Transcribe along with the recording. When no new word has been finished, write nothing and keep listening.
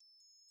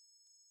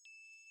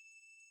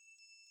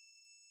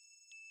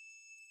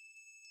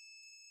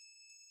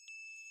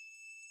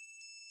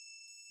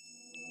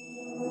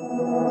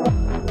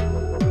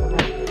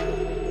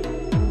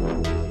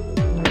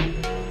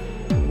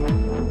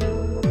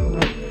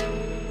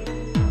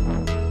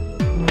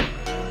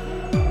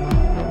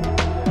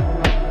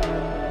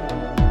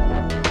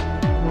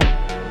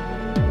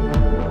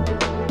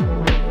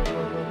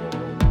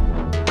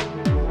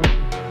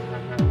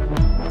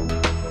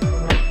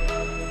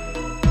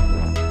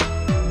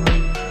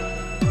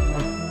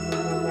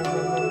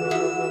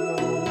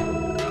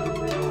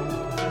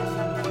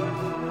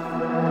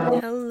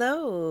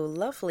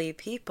lovely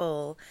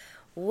people.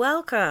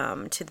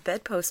 Welcome to the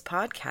Bedpost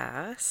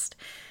Podcast.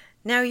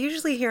 Now,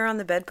 usually here on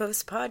the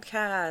Bedpost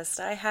Podcast,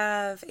 I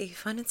have a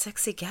fun and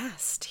sexy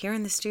guest here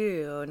in the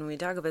studio, and we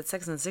talk about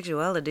sex and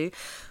sexuality.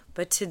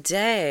 But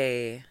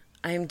today,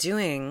 I'm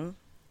doing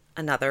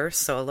another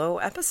solo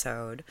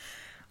episode.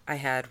 I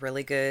had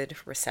really good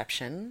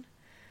reception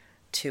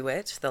to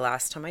it the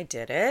last time I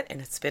did it,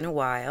 and it's been a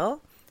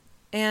while.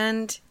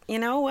 And you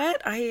know what?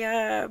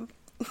 I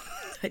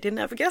didn't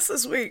have a guest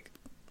this week,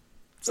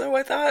 so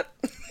I thought,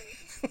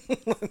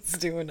 let's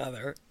do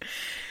another.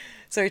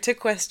 So I took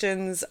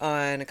questions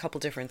on a couple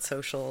different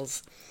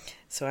socials,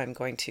 so I'm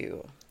going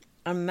to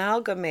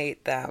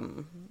amalgamate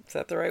them. Is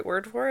that the right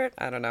word for it?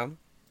 I don't know.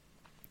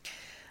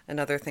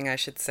 Another thing I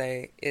should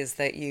say is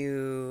that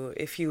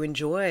if you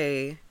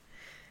enjoy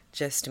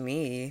just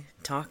me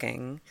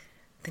talking,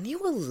 then you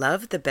will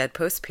love the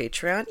Bedpost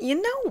Patreon.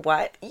 You know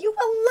what? You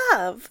will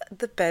love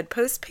the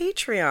Bedpost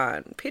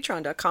Patreon.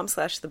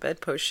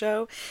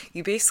 Patreon.com/thebedpostshow.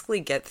 You basically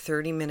get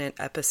 30-minute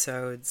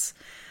episodes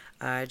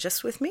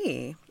just with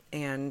me.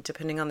 And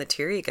depending on the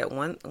tier, you get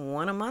one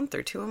a month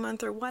or two a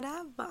month or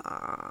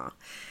whatever.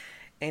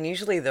 And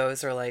usually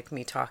those are like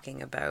me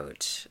talking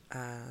about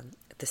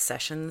the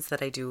sessions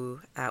that I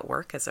do at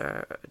work as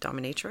a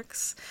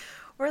dominatrix,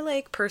 or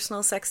like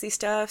personal sexy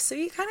stuff. So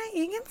you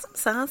get some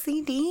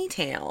saucy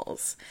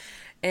details.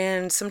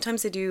 And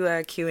sometimes I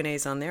do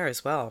Q&As on there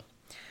as well.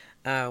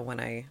 When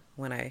I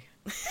when I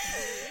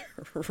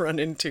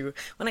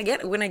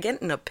get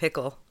in a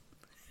pickle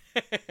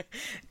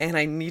and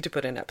I need to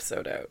put an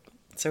episode out.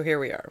 So here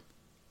we are.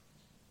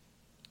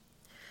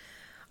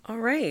 All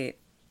right.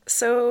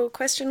 So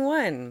question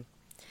 1.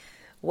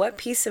 What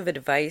piece of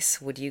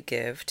advice would you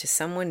give to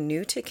someone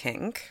new to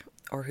kink,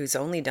 or who's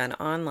only done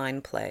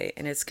online play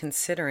and is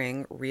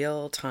considering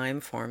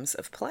real-time forms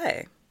of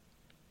play?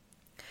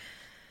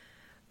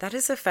 That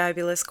is a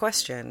fabulous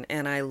question,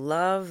 and I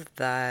love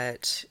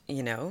that,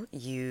 you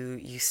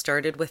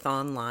started with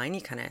online.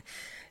 You kind of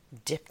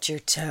dipped your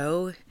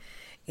toe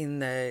in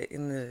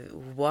the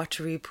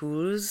watery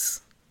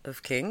pools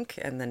of kink,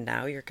 and then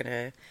now you're going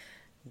to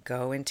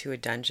go into a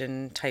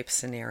dungeon type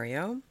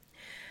scenario.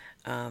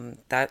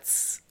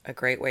 That's a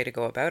great way to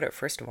go about it,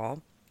 first of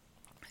all.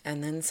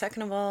 And then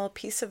second of all,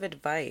 piece of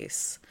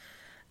advice,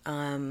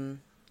 that,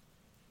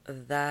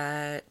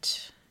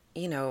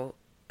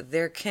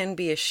 there can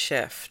be a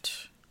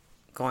shift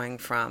going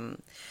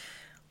from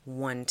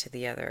one to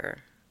the other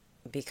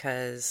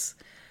because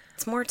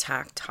it's more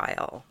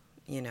tactile,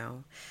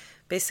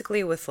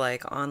 Basically with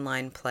like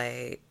online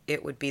play,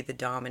 it would be the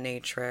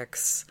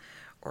dominatrix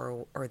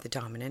or the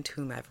dominant,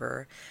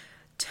 whomever,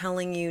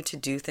 telling you to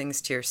do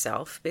things to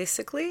yourself,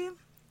 basically.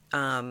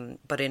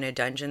 But in a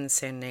dungeon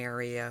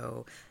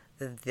scenario,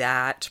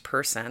 that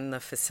person, the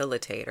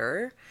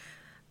facilitator,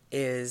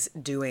 is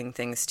doing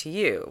things to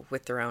you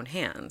with their own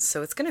hands.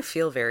 So it's going to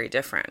feel very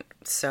different.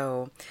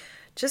 So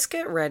just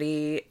get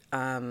ready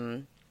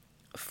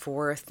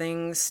for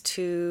things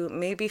to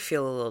maybe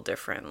feel a little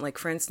different. Like,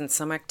 for instance,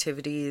 some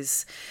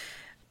activities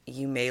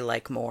you may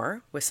like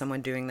more with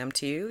someone doing them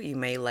to you. You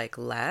may like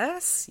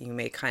less. You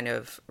may kind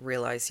of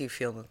realize you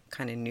feel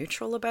kind of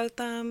neutral about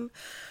them.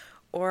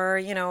 Or,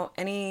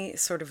 any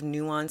sort of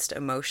nuanced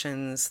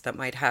emotions that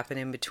might happen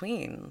in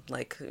between.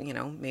 Like,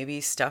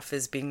 maybe stuff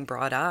is being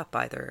brought up,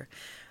 either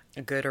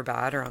good or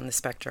bad or on the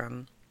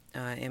spectrum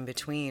in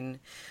between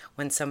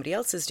when somebody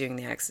else is doing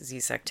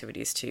these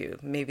activities to you.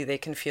 Maybe they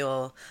can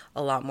feel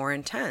a lot more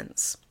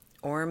intense.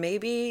 Or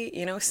maybe,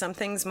 some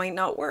things might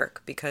not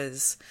work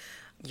because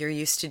you're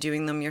used to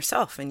doing them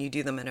yourself and you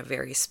do them in a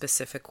very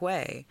specific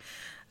way.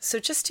 So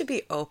just to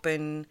be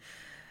open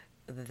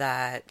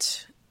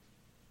that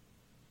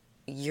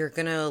you're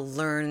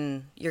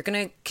going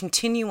to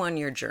continue on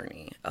your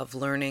journey of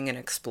learning and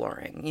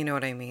exploring. You know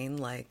what I mean?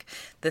 Like,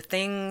 the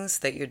things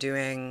that you're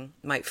doing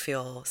might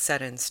feel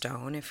set in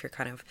stone if you're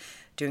kind of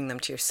doing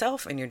them to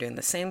yourself and you're doing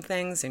the same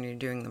things and you're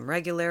doing them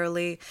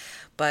regularly.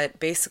 But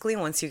basically,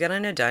 once you get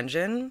in a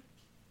dungeon,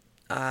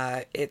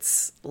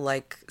 it's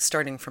like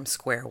starting from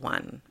square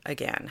one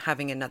again,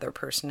 having another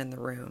person in the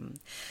room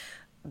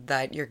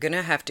that you're going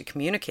to have to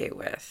communicate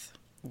with.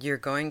 You're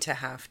going to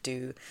have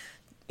to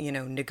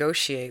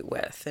negotiate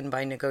with. And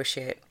by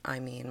negotiate,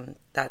 I mean,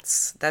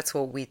 that's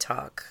what we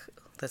talk.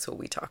 That's what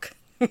we talk.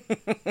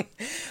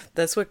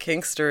 That's what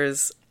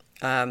kinksters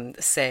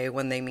say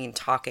when they mean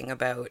talking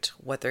about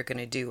what they're going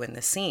to do in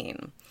the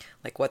scene,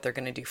 like what they're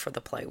going to do for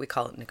the play. We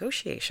call it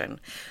negotiation.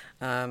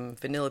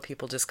 Vanilla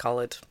people just call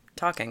it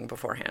talking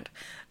beforehand.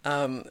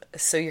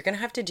 So you're going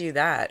to have to do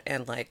that.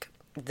 And like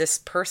this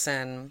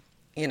person,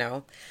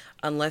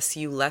 unless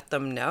you let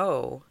them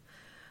know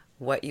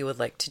what you would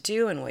like to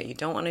do and what you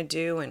don't want to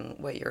do and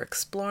what you're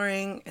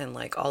exploring and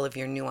like all of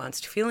your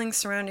nuanced feelings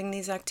surrounding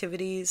these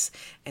activities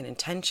and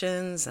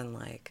intentions, and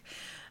like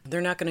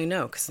they're not going to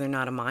know because they're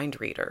not a mind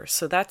reader.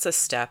 So that's a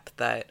step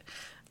that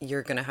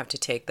you're going to have to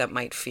take that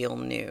might feel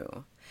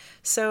new.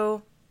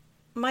 So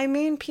my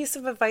main piece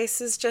of advice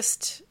is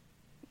just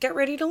get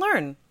ready to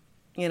learn.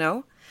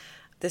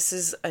 This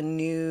is a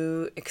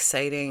new,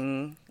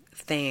 exciting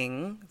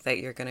thing that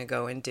you're going to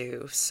go and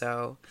do.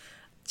 So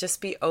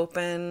just be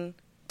open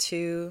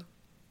to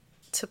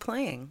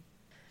playing.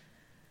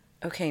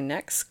 Okay,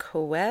 next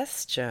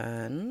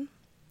question.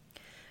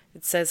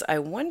 It says, I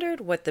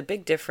wondered what the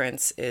big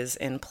difference is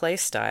in play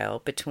style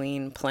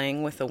between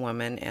playing with a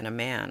woman and a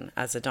man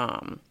as a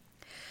dom.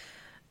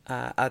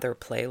 Other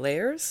play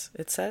layers,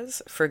 it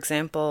says. For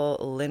example,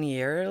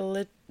 linear,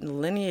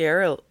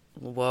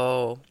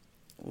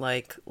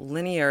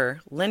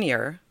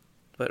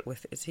 but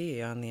with a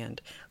T on the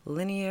end.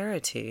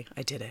 Linearity,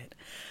 I did it.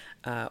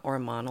 Or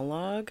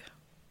monologue,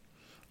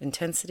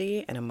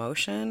 intensity and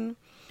emotion,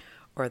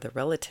 or the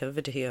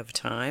relativity of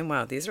time.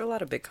 Wow, these are a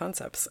lot of big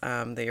concepts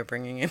that you're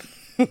bringing in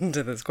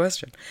into this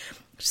question.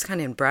 Just kind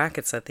of in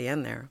brackets at the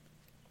end there.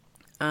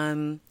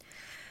 I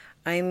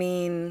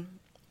mean,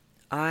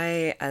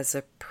 I, as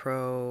a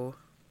pro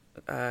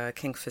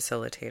kink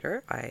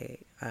facilitator, I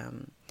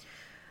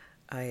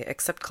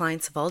accept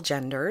clients of all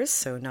genders,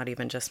 so not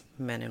even just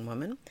men and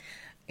women.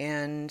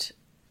 And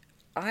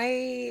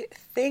I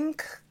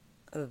think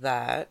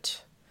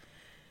that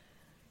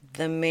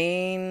the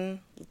main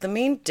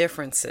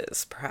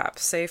differences,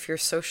 perhaps, say if you're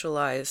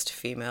socialized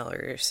female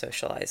or you're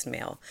socialized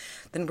male,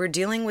 then we're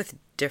dealing with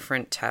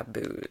different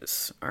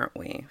taboos, aren't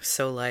we?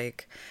 So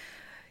like,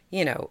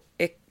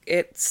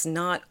 it's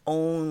not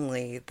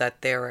only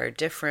that there are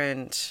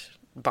different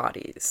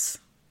bodies,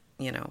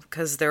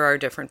 because there are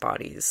different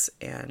bodies,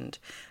 and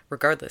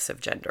regardless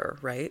of gender,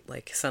 right?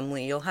 Like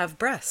suddenly you'll have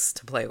breasts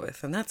to play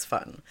with, and that's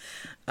fun.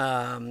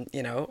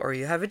 Or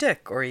you have a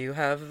dick, or you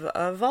have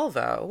a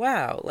vulva.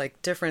 Wow,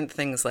 like different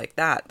things like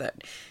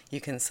that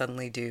you can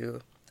suddenly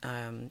do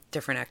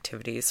different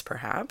activities,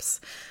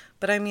 perhaps.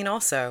 But I mean,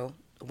 also,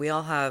 we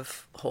all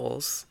have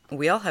holes.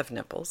 We all have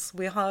nipples.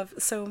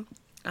 So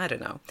I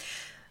don't know.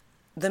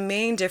 The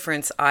main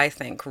difference, I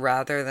think,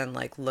 rather than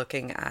like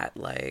looking at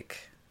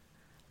like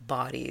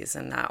bodies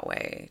in that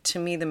way, to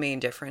me the main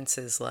difference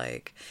is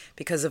like,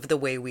 because of the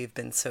way we've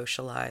been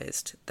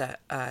socialized, that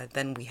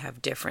then we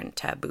have different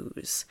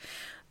taboos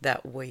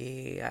that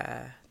we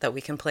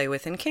can play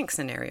with in kink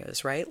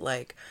scenarios, right?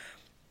 Like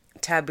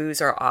taboos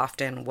are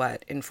often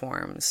what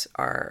informs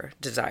our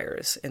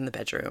desires in the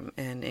bedroom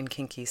and in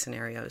kinky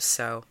scenarios.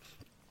 So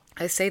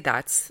I say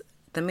that's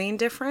the main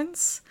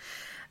difference.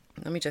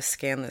 Let me just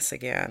scan this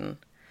again.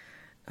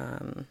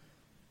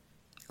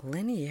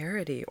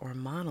 Linearity or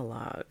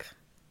monologue,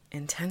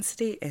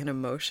 intensity and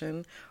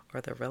emotion,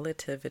 or the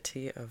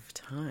relativity of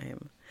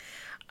time.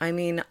 I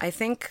mean, I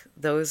think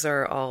those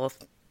are all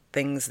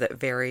things that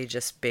vary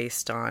just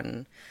based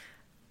on,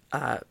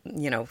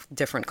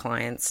 different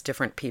clients,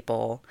 different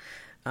people,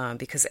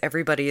 because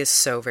everybody is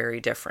so very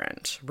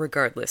different,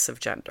 regardless of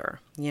gender.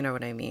 You know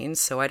what I mean?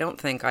 So I don't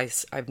think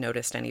I've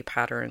noticed any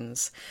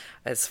patterns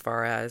as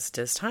far as,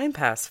 does time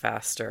pass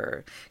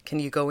faster? Can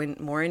you go in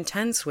more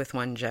intense with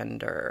one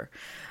gender?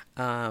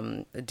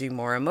 Do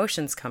more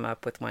emotions come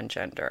up with one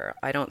gender?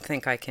 I don't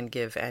think I can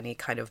give any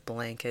kind of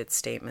blanket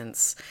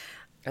statements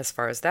as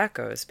far as that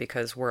goes,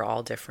 because we're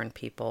all different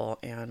people,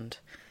 and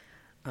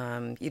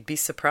you'd be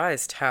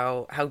surprised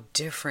how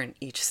different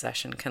each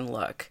session can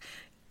look.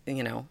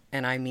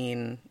 And I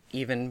mean,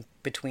 even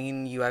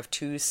between, you have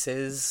two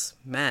cis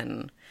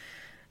men,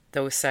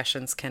 those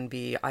sessions can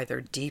be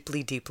either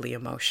deeply, deeply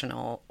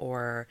emotional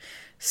or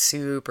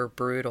super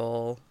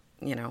brutal,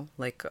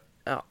 like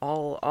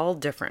all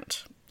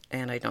different.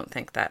 And I don't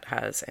think that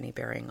has any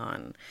bearing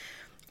on,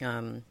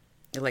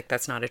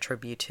 that's not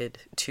attributed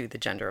to the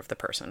gender of the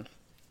person.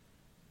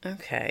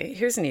 Okay,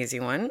 here's an easy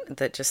one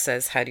that just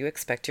says, how do you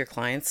expect your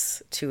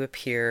clients to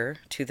appear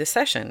to the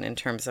session in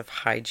terms of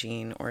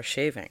hygiene or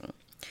shaving?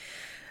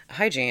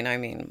 Hygiene, I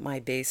mean, my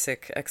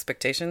basic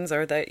expectations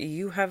are that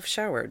you have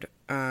showered.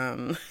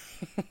 And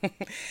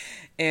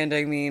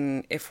I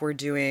mean, if we're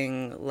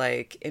doing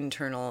like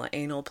internal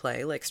anal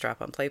play, like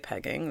strap-on play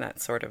pegging,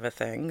 that sort of a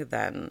thing,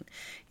 then,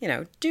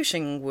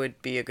 douching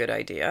would be a good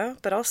idea.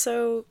 But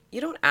also,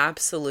 you don't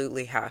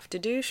absolutely have to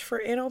douche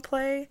for anal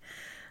play,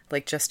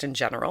 like just in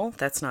general.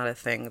 That's not a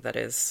thing that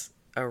is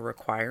a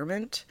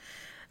requirement.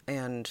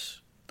 And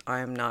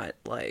I'm not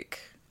like...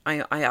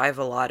 I have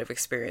a lot of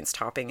experience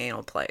topping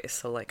anal play,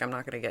 so like I'm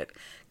not going to get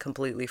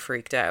completely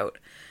freaked out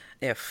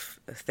if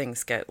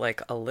things get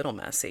like a little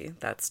messy.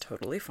 That's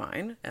totally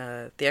fine.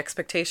 The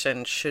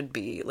expectation should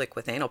be, like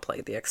with anal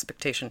play, the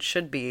expectation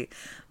should be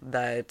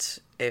that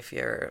if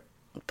you're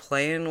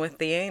playing with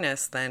the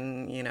anus,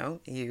 then,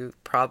 you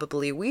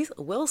probably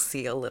will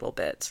see a little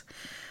bit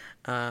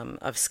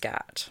of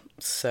scat.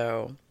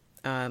 So,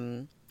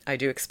 I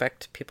do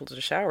expect people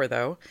to shower,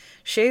 though.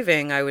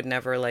 Shaving, I would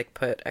never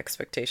put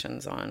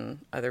expectations on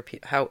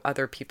how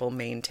other people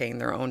maintain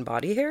their own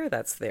body hair.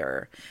 That's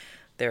their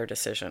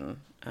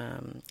decision.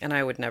 And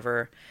I would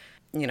never,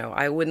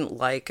 I wouldn't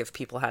like if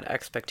people had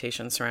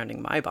expectations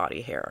surrounding my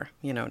body hair.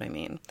 You know what I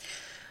mean?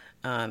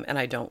 And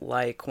I don't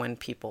like when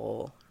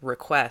people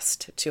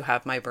request to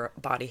have my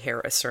body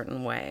hair a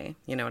certain way.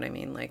 You know what I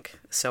mean?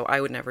 So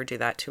I would never do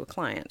that to a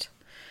client.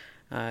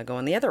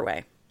 Going the other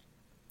way.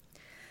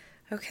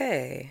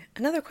 Okay,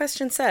 another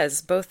question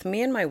says, both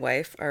me and my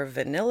wife are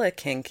vanilla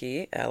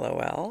kinky,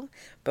 lol,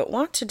 but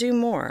want to do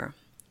more.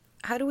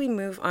 How do we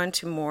move on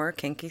to more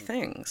kinky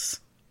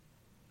things?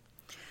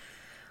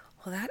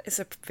 Well, that is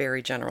a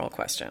very general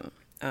question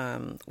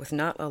with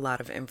not a lot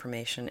of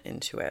information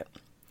into it.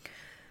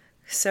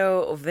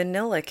 So,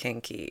 vanilla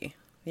kinky,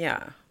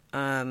 yeah.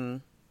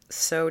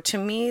 So to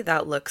me,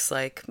 that looks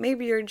like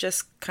maybe you're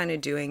just kind of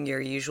doing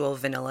your usual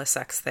vanilla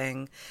sex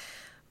thing,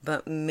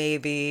 but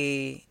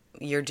maybe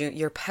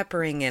you're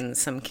peppering in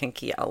some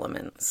kinky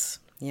elements.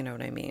 You know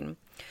what I mean?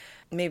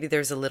 Maybe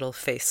there's a little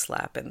face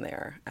slap in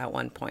there at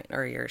one point,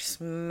 or you're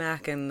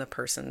smacking the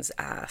person's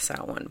ass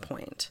at one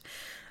point.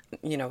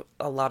 You know,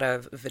 a lot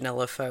of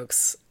vanilla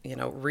folks,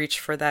 reach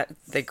for that.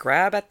 They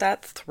grab at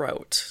that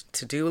throat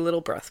to do a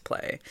little breath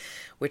play,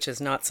 which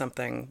is not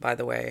something, by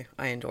the way,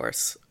 I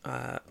endorse.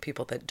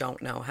 People that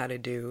don't know how to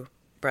do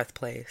breath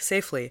play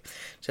safely,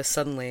 just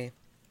suddenly,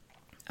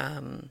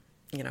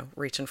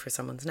 reaching for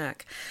someone's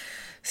neck.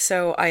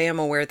 So I am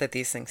aware that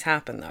these things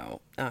happen,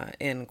 though,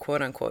 in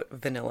quote unquote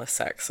vanilla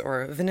sex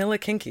or vanilla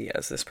kinky,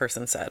 as this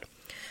person said.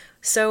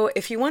 So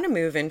if you want to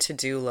move into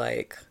do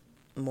like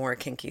more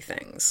kinky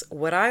things,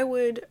 what I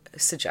would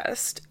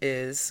suggest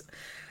is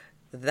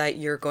that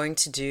you're going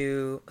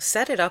to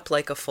set it up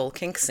like a full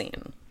kink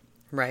scene,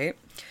 right?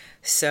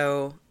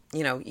 So,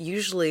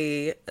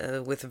 usually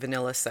with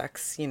vanilla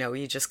sex,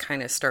 you just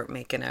kind of start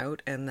making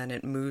out and then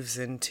it moves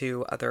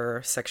into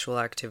other sexual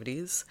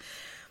activities.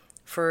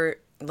 For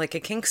like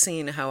a kink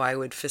scene, how I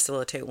would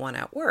facilitate one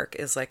at work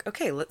is like,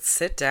 okay, let's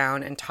sit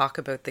down and talk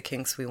about the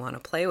kinks we want to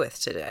play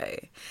with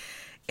today.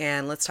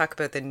 And let's talk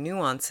about the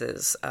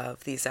nuances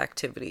of these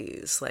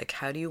activities. Like,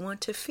 how do you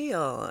want to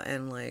feel?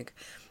 And like,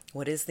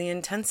 what is the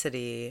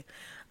intensity?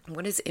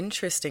 What is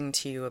interesting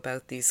to you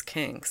about these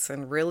kinks?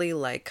 And really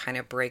like kind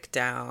of break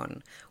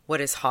down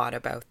what is hot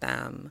about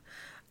them.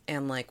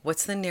 And like,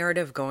 what's the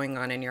narrative going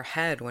on in your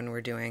head when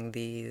we're doing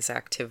these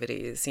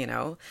activities?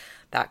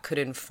 That could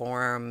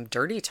inform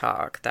dirty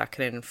talk. That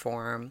could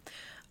inform,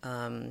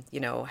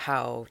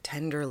 how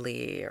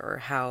tenderly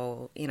or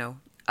how,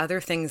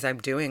 other things I'm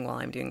doing while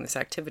I'm doing this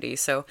activity.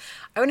 So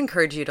I would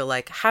encourage you to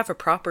like have a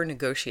proper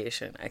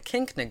negotiation, a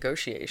kink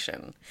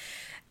negotiation,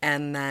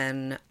 and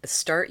then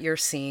start your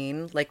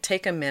scene. Like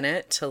take a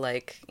minute to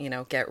like,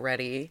 get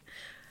ready,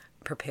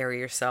 prepare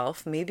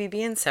yourself, maybe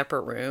be in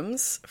separate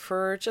rooms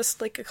for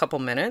just like a couple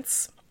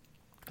minutes.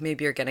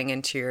 Maybe you're getting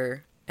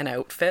into an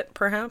outfit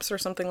perhaps or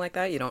something like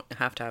that. You don't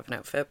have to have an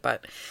outfit,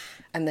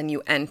 and then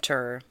you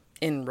enter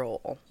in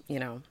role,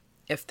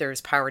 If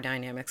there's power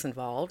dynamics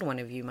involved, one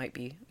of you might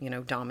be,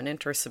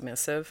 dominant or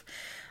submissive.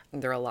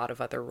 There are a lot of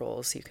other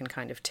roles you can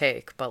kind of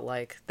take, but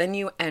like then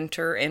you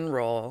enter in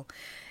role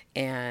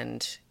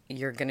and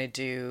you're going to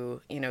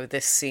do,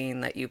 this scene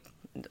that you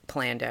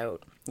planned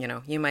out.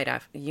 You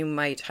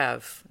might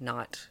have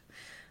not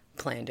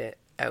planned it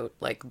out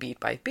like beat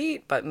by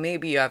beat, but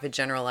maybe you have a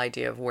general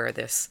idea of where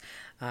this,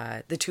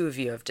 the two of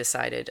you have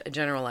decided a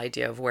general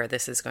idea of where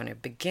this is going to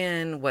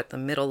begin, what the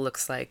middle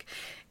looks like,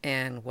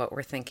 and what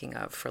we're thinking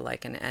of for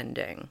like an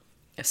ending.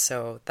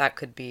 So that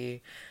could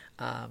be,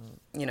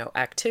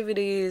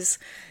 activities,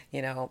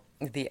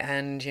 the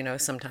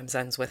end, sometimes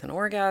ends with an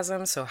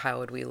orgasm. So how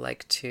would we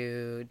like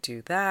to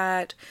do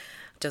that?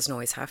 Doesn't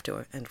always have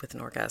to end with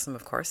an orgasm,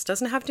 of course.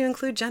 Doesn't have to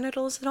include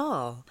genitals at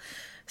all.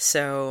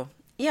 So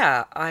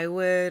yeah, I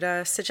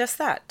would suggest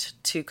that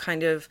to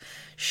kind of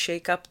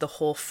shake up the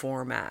whole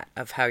format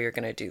of how you're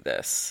going to do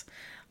this.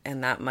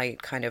 And that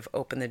might kind of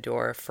open the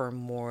door for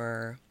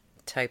more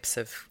types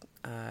of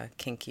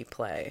kinky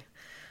play.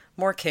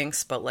 More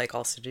kinks, but like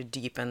also to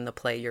deepen the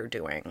play you're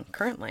doing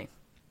currently.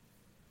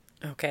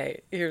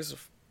 Okay, here's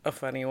a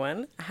funny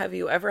one. Have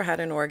you ever had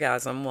an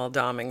orgasm while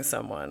doming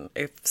someone?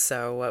 If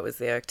so, what was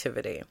the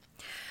activity?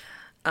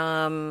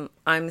 I'm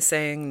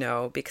saying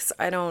no because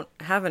I don't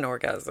have an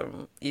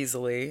orgasm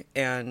easily.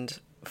 And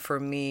for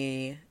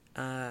me,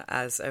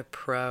 as a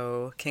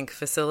pro kink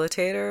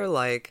facilitator,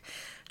 like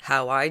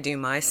how I do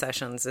my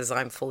sessions is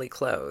I'm fully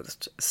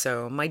clothed.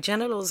 So my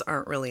genitals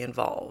aren't really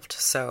involved.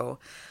 So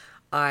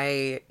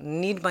I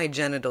need my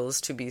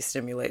genitals to be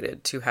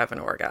stimulated to have an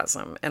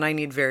orgasm. And I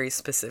need very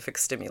specific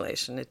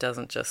stimulation. It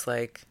doesn't just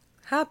like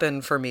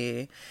happen for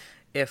me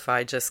if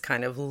I just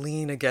kind of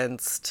lean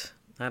against,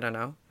 I don't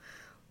know,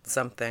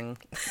 something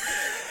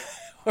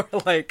or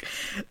like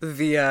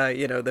via,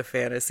 the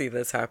fantasy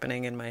that's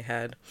happening in my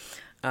head.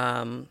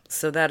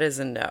 So that is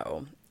a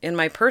no. In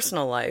my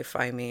personal life,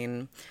 I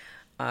mean,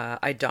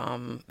 I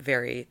dom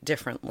very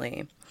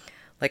differently.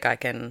 Like I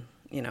can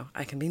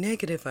be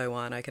naked if I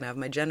want. I can have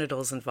my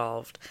genitals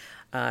involved.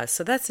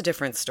 So that's a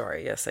different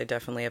story. Yes, I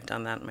definitely have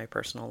done that in my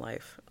personal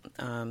life.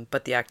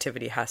 But the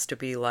activity has to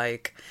be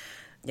like,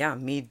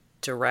 me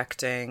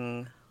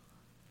directing,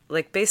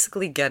 like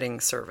basically getting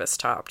service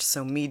topped.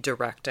 So me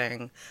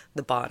directing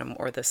the bottom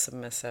or the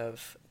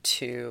submissive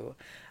to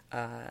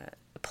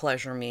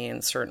pleasure me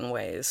in certain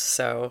ways.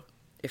 So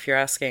if you're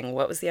asking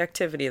what was the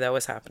activity that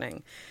was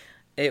happening,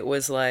 it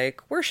was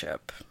like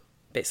worship,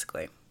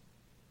 basically.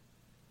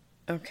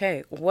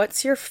 Okay,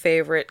 what's your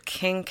favorite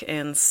kink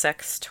and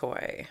sex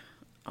toy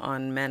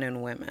on men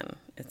and women?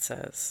 It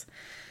says.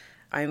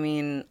 I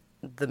mean,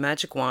 the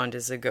magic wand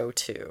is a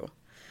go-to,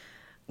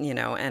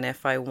 and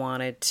if I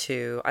wanted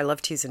to, I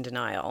love tease and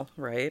denial,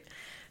 right?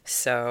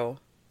 So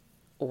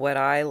what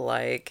I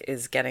like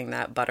is getting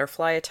that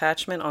butterfly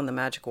attachment on the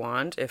magic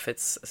wand if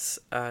it's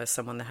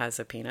someone that has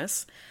a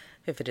penis.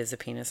 If it is a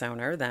penis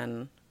owner,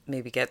 then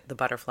maybe get the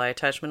butterfly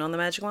attachment on the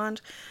magic wand.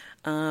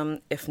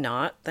 If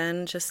not,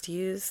 then just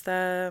use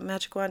the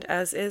magic wand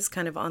as is,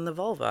 kind of on the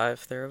vulva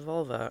if they're a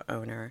vulva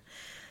owner.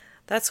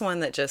 That's one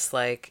that just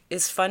like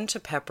is fun to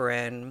pepper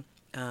in.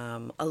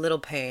 A little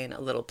pain,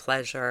 a little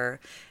pleasure.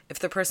 If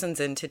the person's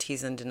into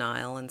tease and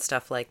denial and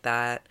stuff like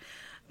that,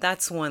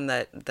 that's one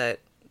that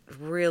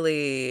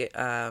really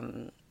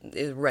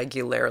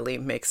regularly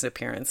makes an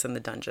appearance in the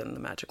dungeon, the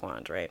magic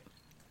wand, right?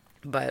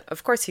 But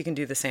of course, you can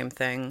do the same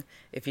thing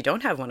if you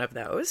don't have one of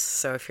those.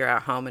 So if you're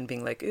at home and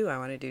being like, ooh, I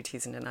want to do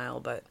tease and denial,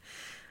 but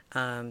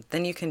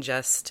then you can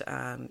just,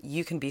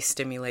 you can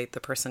stimulate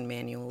the person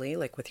manually,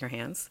 like with your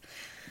hands.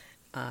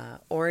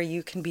 Or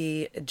you can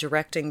be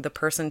directing the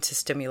person to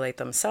stimulate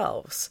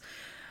themselves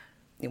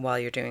while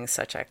you're doing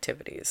such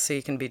activities. So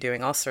you can be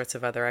doing all sorts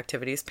of other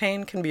activities.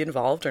 Pain can be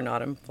involved or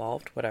not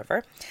involved,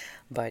 whatever.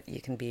 But you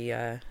can be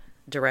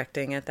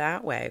directing it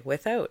that way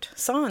without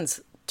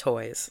sans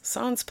toys,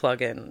 sans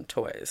plug-in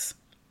toys.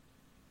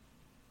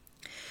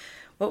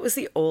 What was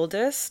the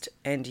oldest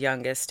and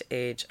youngest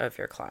age of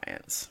your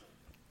clients?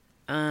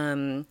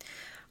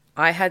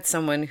 I had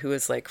someone who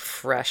was like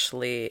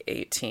freshly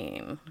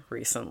 18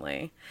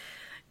 recently.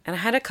 And I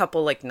had a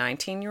couple like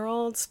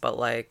 19-year-olds, but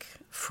like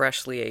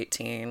freshly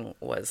 18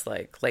 was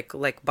like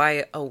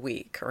by a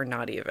week or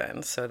not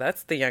even. So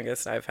that's the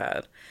youngest I've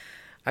had.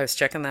 I was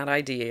checking that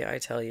ID, I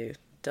tell you.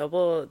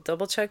 Double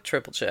check,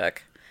 triple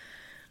check.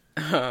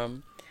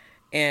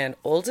 And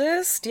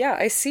oldest, yeah,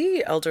 I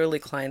see elderly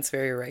clients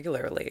very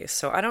regularly.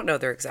 So I don't know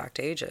their exact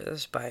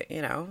ages, but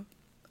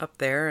up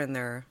there in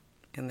their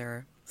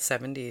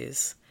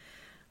 70s,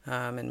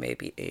 and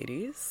maybe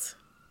 80s.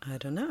 I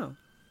don't know.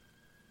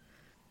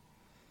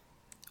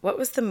 What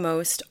was the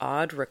most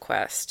odd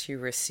request you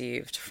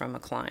received from a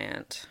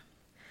client?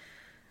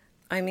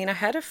 I mean, I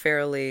had a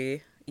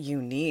fairly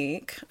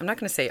unique, I'm not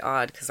going to say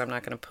odd because I'm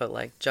not going to put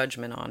like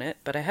judgment on it,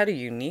 but I had a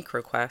unique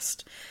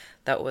request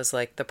that was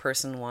like the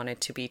person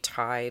wanted to be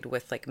tied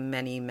with like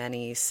many,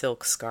 many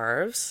silk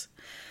scarves.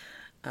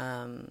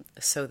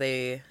 So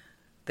they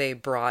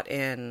brought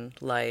in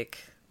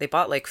like, they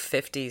bought like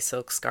 50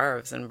 silk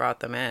scarves and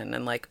brought them in,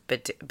 and like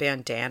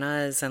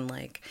bandanas, and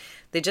like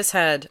they just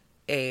had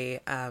a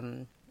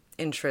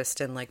interest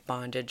in like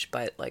bondage,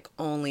 but like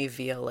only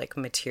via like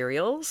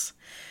materials.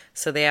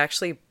 So they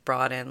actually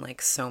brought in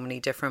like so many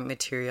different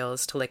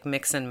materials to like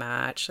mix and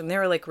match, and they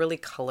were like really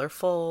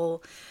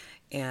colorful,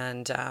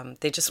 and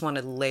they just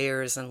wanted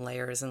layers and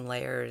layers and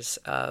layers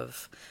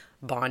of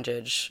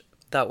bondage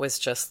that was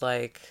just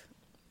like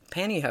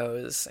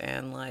pantyhose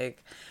and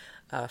like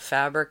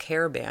fabric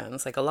hair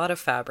bands, like a lot of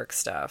fabric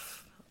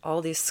stuff, all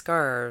these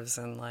scarves,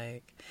 and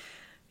like,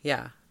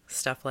 yeah,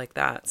 stuff like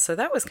that. So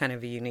that was kind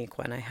of a unique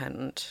one I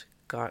hadn't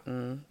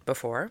gotten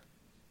before.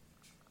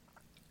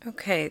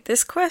 Okay,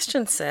 this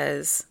question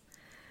says,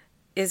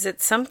 is it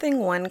something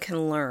one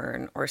can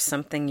learn or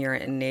something you're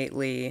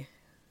innately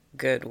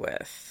good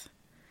with?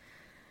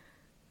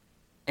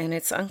 And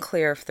it's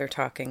unclear if they're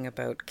talking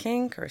about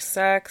kink or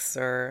sex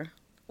or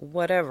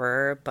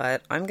whatever,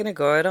 but I'm going to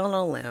go out on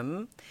a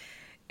limb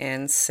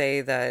and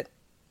say that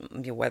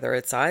whether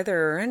it's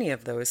either or any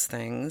of those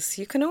things,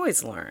 you can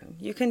always learn.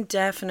 You can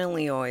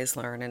definitely always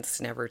learn, and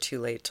it's never too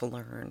late to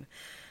learn.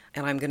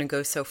 And I'm going to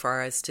go so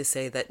far as to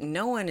say that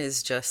no one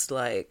is just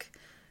like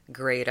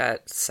great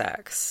at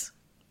sex,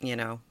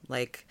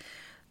 like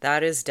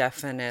that is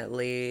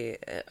definitely,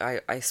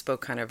 I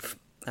spoke kind of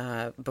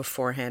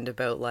beforehand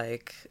about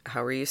like,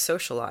 how are you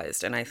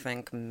socialized? And I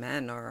think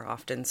men are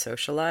often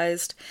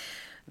socialized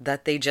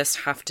that they just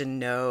have to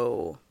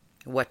know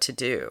what to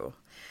do.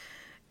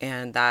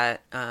 And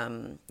that,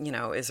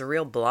 is a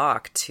real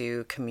block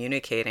to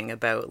communicating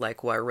about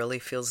like what really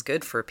feels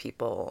good for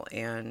people.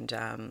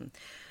 And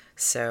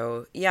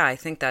so, yeah, I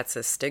think that's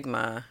a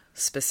stigma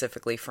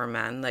specifically for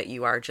men, that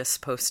you are just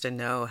supposed to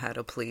know how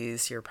to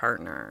please your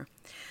partner.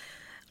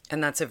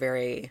 And that's a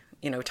very,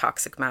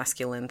 toxic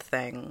masculine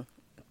thing,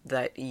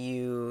 that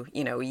you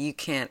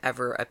can't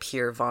ever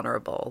appear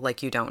vulnerable,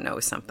 like you don't know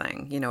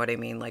something. You know what I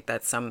mean? Like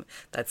that's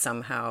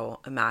somehow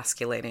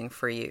emasculating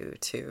for you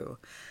to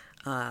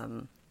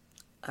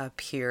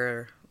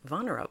appear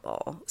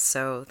vulnerable.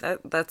 So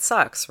that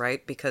sucks,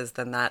 right? Because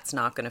then that's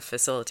not going to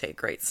facilitate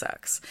great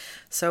sex.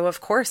 So of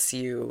course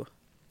you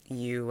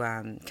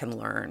can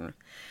learn.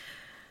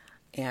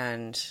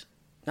 And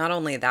not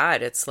only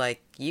that, it's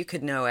like you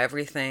could know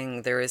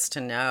everything there is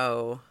to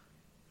know.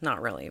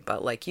 Not really,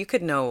 but like you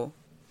could know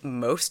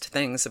most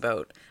things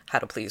about how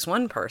to please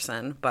one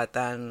person, but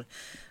then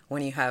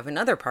when you have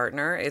another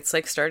partner, it's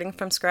like starting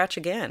from scratch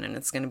again, and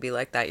it's going to be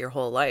like that your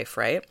whole life,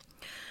 right?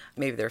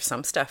 Maybe there's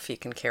some stuff you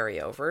can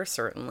carry over,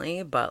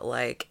 certainly, but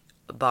like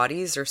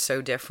bodies are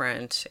so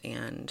different,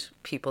 and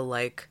people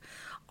like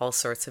all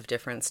sorts of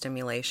different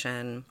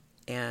stimulation,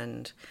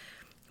 and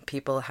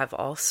people have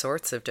all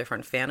sorts of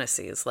different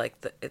fantasies. Like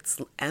it's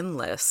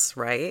endless,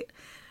 right?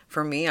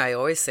 For me, I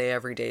always say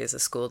every day is a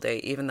school day,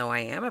 even though I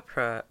am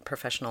a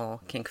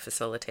professional kink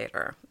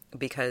facilitator,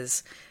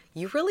 because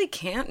you really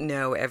can't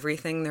know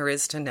everything there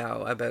is to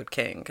know about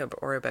kink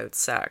or about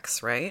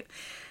sex, right?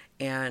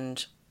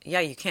 And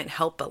yeah, you can't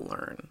help but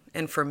learn.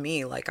 And for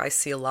me, like, I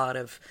see a lot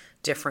of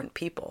different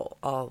people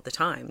all the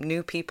time,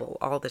 new people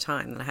all the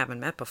time that I haven't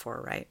met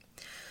before, right?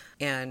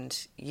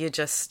 And you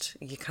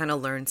kind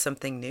of learn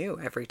something new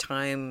every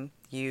time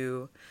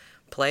you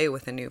play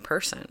with a new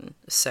person.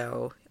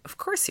 So, of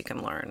course, you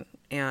can learn.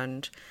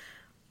 And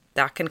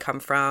that can come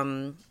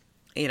from,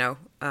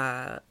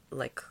 that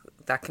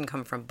can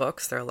come from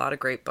books. There are a lot of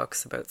great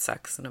books about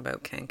sex and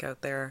about kink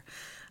out there,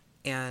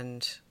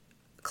 and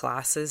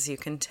classes you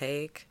can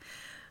take.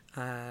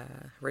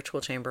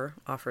 Ritual Chamber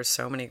offers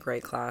so many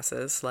great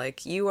classes.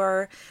 Like,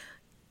 you're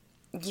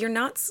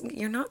not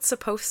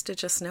supposed to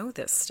just know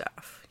this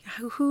stuff.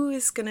 Who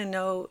is going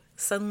to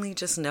suddenly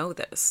just know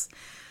this?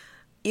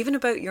 Even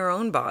about your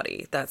own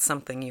body, that's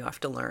something you have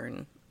to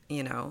learn,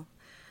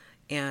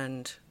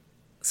 And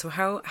so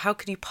how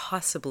could you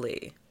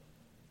possibly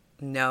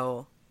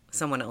know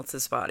someone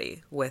else's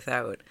body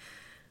without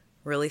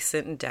really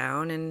sitting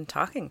down and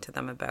talking to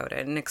them about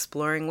it and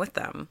exploring with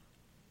them?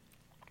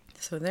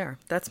 So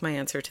that's my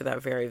answer to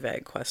that very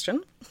vague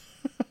question.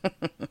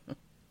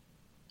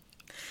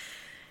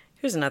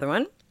 Here's another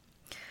one.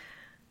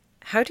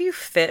 How do you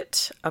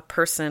fit a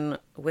person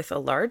with a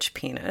large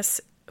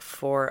penis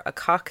for a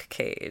cock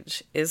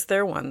cage? Is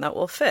there one that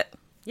will fit?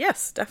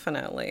 Yes,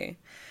 definitely.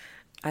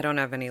 I don't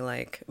have any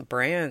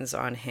brands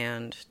on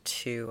hand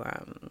to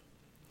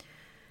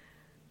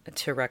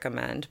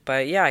recommend,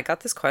 but yeah, I got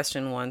this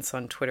question once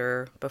on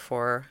Twitter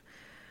before,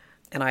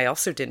 and I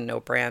also didn't know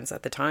brands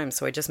at the time,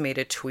 so I just made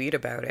a tweet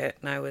about it,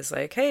 and I was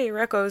like, hey,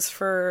 recos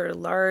for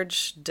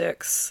large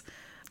dicks,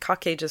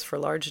 cock cages for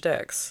large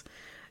dicks,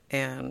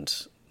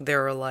 and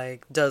there were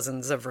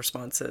dozens of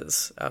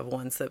responses of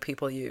ones that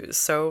people use.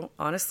 So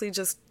honestly,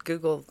 just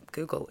Google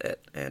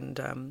it,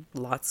 and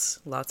lots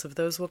of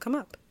those will come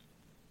up.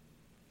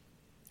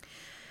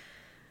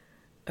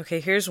 Okay,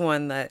 here's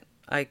one that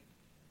I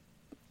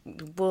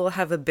will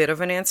have a bit of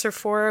an answer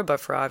for,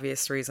 but for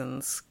obvious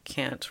reasons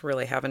can't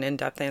really have an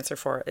in-depth answer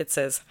for. It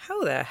says,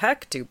 how the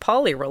heck do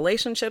poly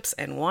relationships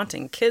and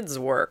wanting kids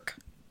work?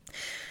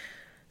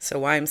 So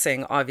why I'm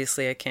saying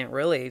obviously I can't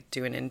really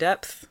do an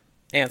in-depth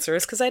answer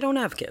is because I don't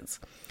have kids.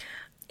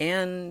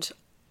 And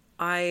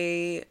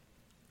I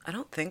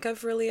don't think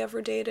I've really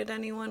ever dated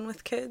anyone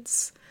with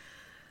kids.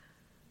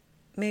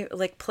 Maybe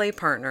play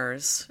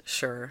partners,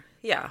 sure.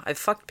 Yeah, I've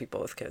fucked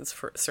people with kids,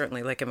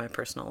 certainly in my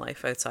personal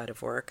life outside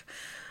of work.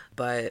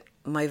 But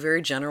my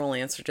very general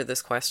answer to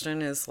this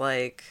question is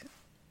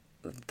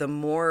the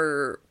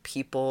more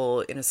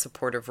people in a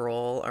supportive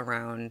role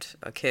around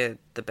a kid,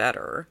 the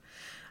better.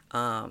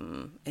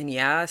 And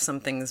yeah, some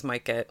things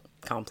might get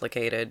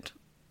complicated,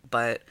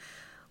 but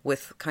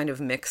with kind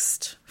of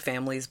mixed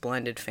families,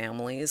 blended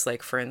families,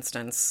 for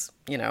instance,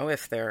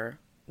 if they're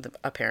if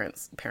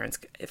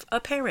a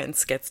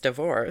parent gets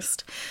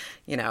divorced,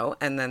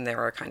 and then there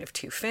are kind of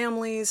two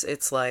families,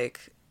 it's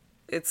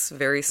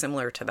very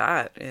similar to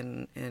that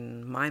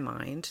in my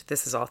mind.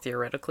 This is all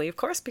theoretically, of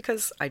course,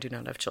 because I do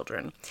not have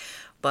children.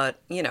 But,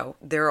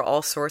 there are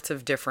all sorts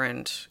of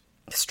different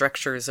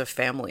structures of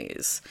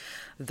families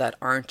that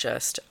aren't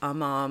just a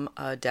mom,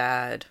 a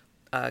dad,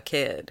 a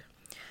kid.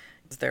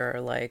 There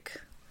are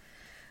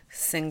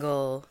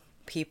single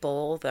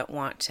people that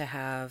want to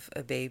have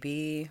a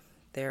baby.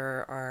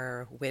 There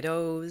are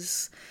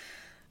widows.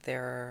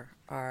 There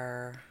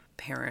are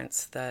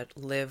parents that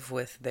live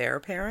with their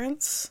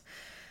parents.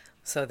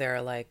 So there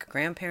are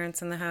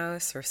grandparents in the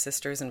house, or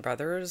sisters and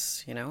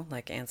brothers,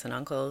 aunts and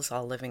uncles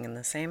all living in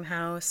the same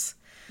house.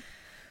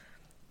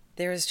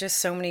 There's just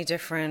so many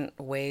different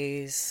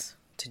ways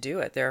to do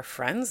it. There are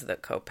friends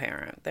that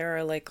co-parent. There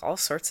are all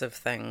sorts of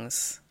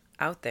things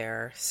out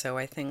there. So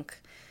I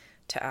think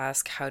to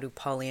ask how do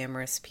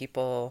polyamorous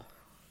people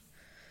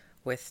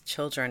with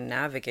children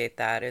navigate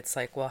that, it's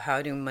well,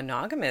 how do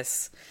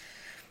monogamous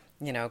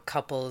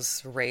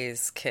couples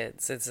raise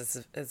kids?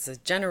 It's a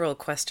general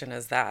question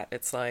as that.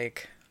 It's I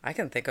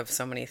can think of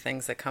so many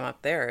things that come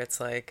up there. It's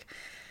how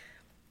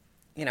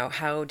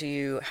do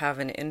you have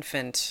an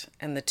infant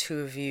and the two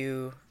of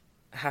you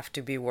have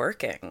to be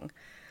working?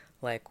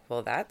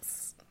 Well,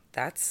 that's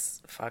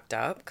fucked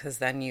up, because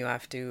then you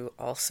have to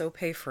also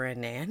pay for a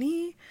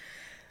nanny.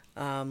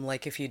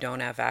 If you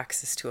don't have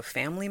access to a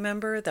family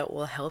member that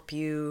will help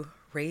you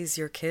raise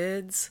your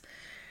kids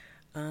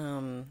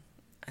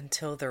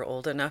until they're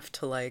old enough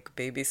to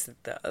babysit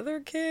the other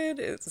kid.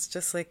 It's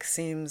just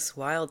seems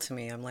wild to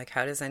me. I'm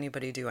how does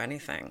anybody do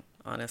anything,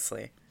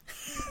 honestly?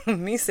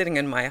 Me sitting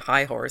in my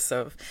high horse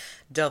of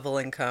double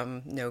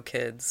income, no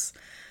kids.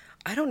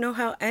 I don't know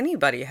how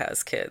anybody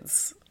has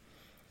kids.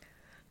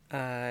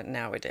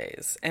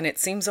 nowadays. And it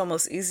seems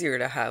almost easier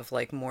to have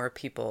like more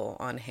people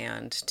on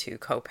hand to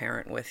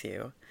co-parent with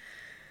you.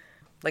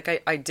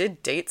 Like I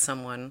did date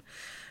someone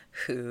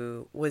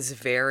who was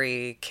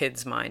very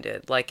kids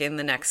minded. Like in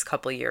the next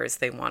couple years,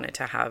 they wanted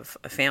to have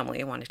a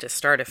family, wanted to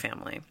start a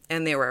family,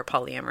 and they were a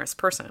polyamorous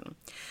person.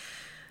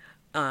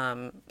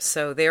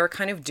 So they were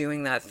kind of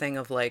doing that thing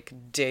of like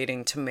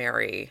dating to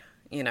marry,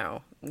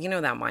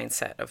 that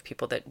mindset of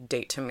people that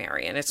date to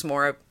marry. And it's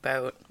more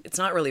about, it's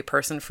not really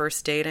person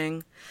first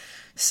dating.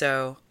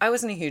 So I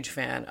wasn't a huge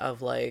fan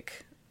of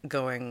like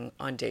going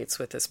on dates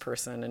with this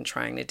person and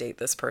trying to date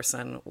this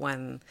person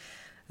when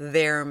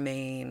their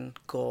main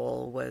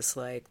goal was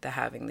like the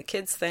having the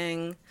kids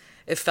thing.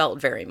 It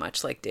felt very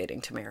much like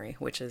dating to marry,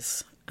 which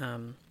is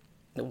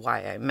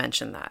why I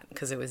mentioned that,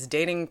 because it was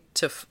dating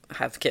to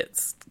have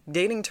kids,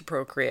 dating to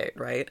procreate,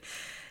 right?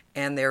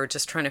 And they were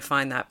just trying to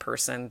find that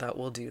person that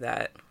will do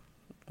that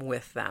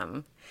with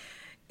them.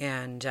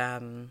 And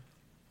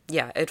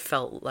yeah, it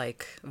felt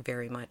like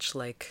very much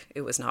like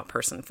it was not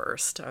person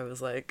first. I was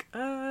like,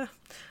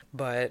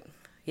 but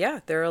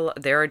yeah, there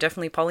are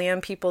definitely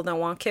polyam people that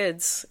want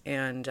kids,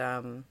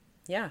 and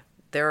yeah,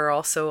 there are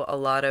also a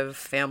lot of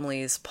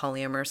families,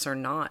 polyamorous or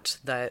not,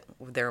 that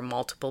there are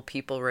multiple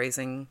people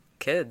raising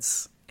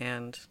kids,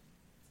 and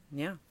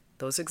yeah,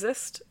 those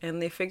exist,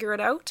 and they figure it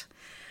out,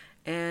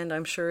 and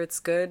I'm sure it's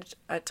good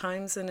at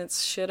times and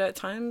it's shit at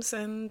times,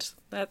 and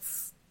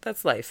that's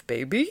life,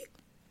 baby.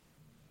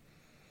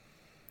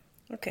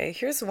 Okay,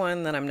 here's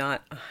one that I'm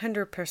not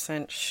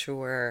 100%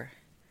 sure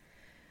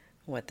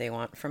what they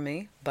want from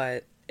me,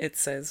 but it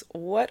says,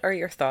 what are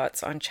your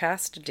thoughts on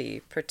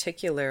chastity,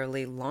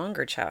 particularly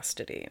longer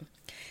chastity?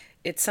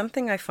 It's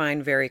something I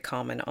find very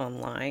common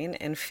online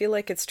and feel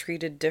like it's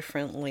treated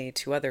differently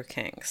to other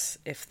kinks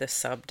if the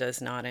sub does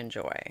not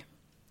enjoy.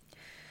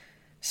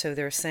 So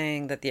they're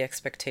saying that the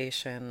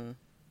expectation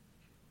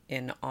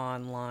in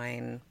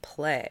online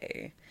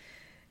play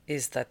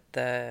is that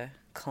the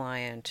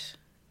client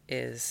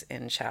is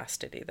in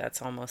chastity.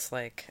 That's almost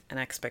like an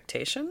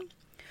expectation,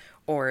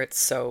 or it's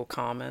so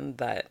common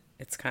that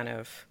it's kind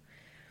of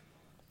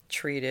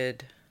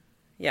treated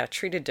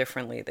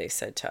differently, they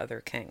said, to other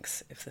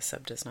kinks if the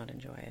sub does not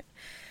enjoy it.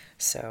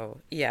 So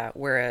yeah,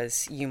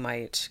 whereas you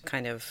might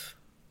kind of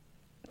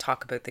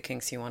talk about the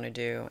kinks you want to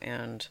do,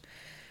 and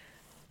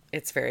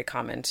it's very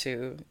common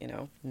to,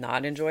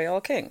 not enjoy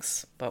all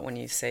kinks. But when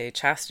you say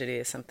chastity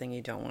is something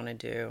you don't want to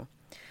do,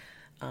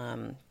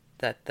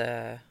 that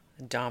the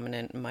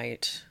dominant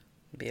might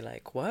be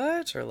like,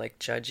 what? Or like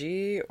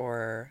judgy,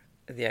 or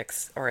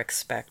or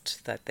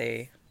expect that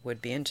they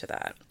would be into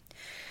that.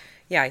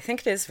 Yeah, I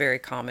think it is very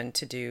common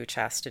to do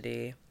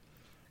chastity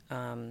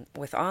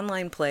with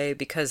online play,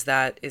 because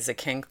that is a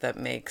kink that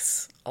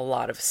makes a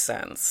lot of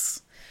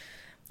sense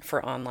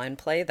for online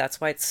play.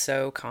 That's why it's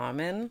so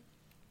common,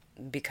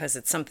 because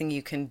it's something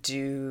you can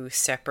do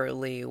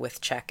separately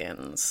with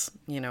check-ins,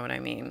 you know what I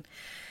mean?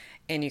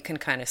 And you can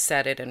kind of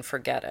set it and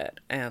forget it.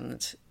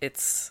 And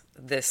it's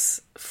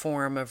this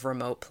form of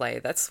remote play.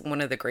 That's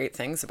one of the great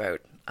things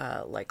about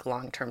like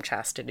long-term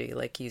chastity,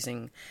 like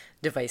using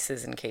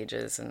devices and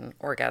cages and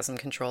orgasm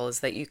control, is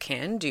that you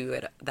can do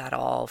that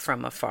all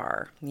from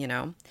afar,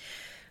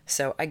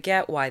 So I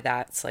get why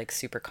that's like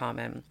super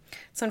common.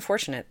 It's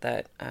unfortunate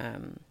that,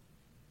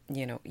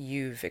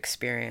 you've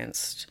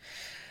experienced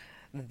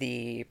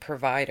the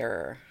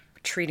provider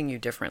treating you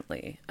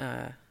differently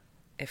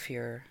if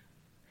you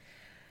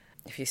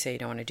say you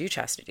don't want to do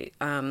chastity.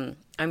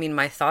 I mean,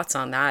 my thoughts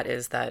on that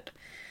is that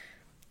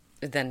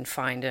then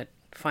find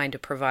a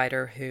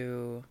provider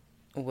who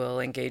will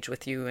engage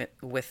with you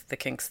with the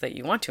kinks that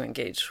you want to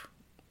engage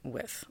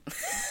with.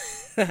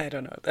 I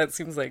don't know. That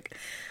seems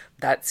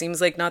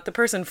like not the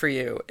person for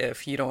you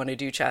if you don't want to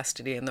do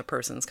chastity and the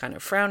person's kind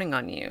of frowning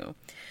on you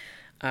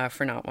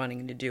for not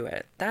wanting to do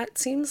it. That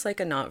seems like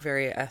a not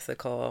very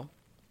ethical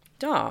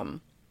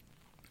dom.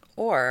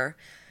 Or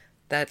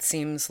that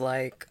seems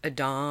like a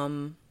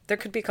dom. There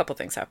could be a couple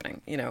things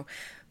happening,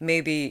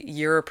 Maybe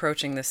you're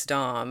approaching this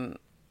dom,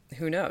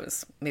 who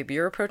knows? Maybe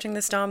you're approaching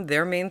this dom,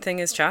 their main thing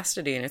is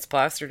chastity and it's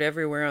plastered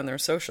everywhere on their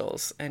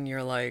socials. And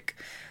you're like,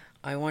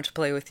 I want to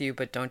play with you,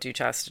 but don't do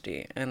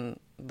chastity. And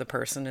the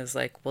person is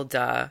like, well,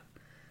 duh,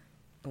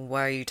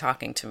 why are you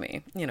talking to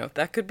me?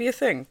 That could be a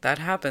thing. That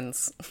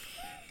happens.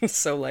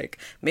 So like,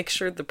 make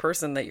sure the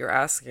person that you're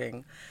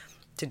asking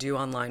to do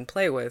online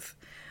play with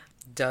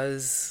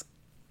wants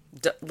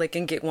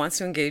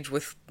to engage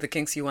with the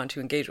kinks you want to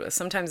engage with.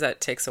 Sometimes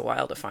that takes a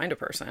while to find a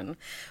person,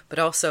 but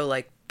also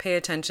like pay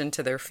attention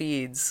to their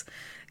feeds.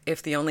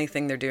 If the only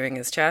thing they're doing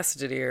is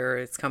chastity, or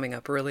it's coming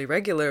up really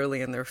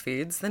regularly in their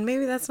feeds, then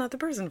maybe that's not the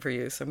person for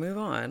you. So move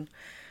on.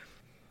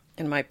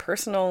 And my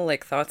personal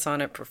thoughts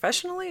on it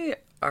professionally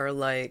are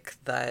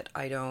that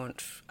I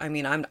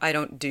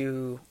don't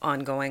do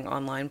ongoing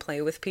online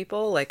play with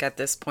people. Like at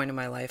this point in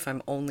my life,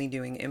 I'm only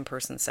doing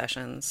in-person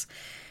sessions.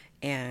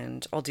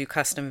 And I'll do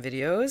custom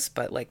videos,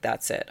 but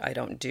that's it. I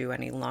don't do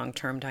any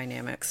long-term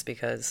dynamics,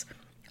 because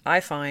I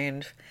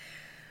find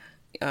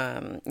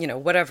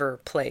whatever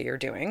play you're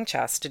doing,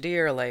 chastity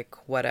or like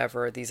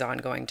whatever, these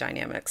ongoing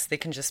dynamics, they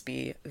can just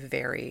be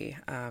very,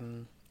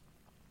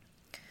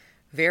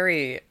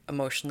 very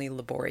emotionally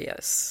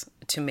laborious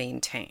to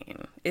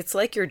maintain. It's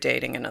like you're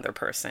dating another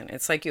person.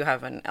 It's like you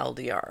have an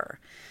LDR.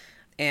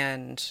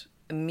 And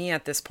me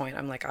at this point,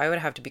 I'm like, I would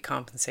have to be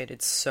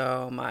compensated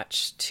so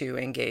much to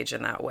engage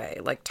in that way.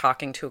 Like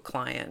talking to a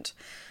client,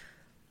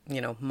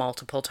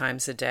 multiple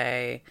times a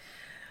day,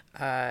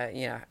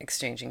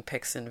 exchanging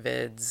pics and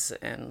vids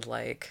and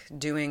like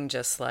doing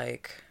just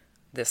like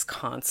this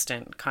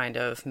constant kind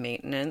of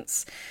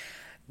maintenance,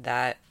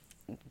 that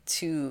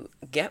to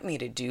get me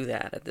to do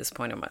that at this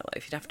point in my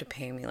life, you'd have to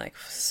pay me like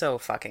so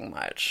fucking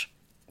much,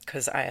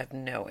 because I have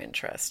no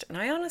interest. And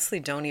I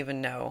honestly don't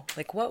even know,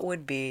 like, what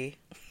would be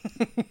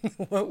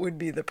what would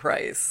be the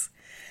price?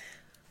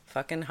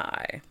 Fucking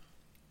high.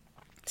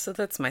 So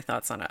that's my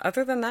thoughts on it.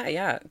 Other than that,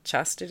 yeah,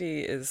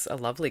 chastity is a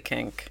lovely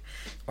kink.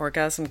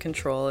 Orgasm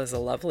control is a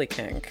lovely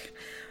kink,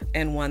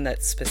 and one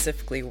that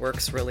specifically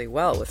works really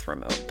well with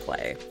remote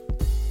play.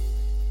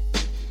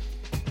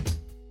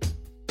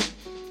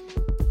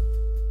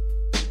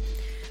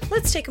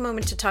 Let's take a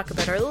moment to talk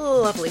about our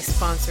lovely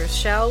sponsors,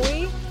 shall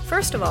we?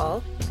 First of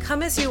all,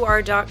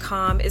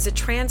 ComeAsYouAre.com is a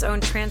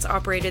trans-owned,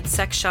 trans-operated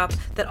sex shop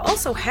that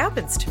also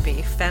happens to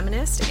be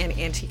feminist and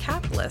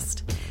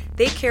anti-capitalist.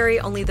 They carry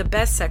only the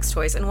best sex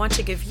toys and want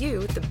to give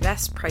you the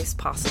best price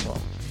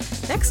possible.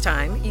 Next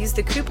time, use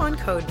the coupon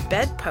code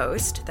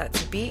BEDPOST,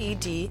 that's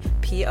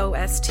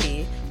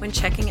BEDPOST, when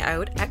checking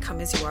out at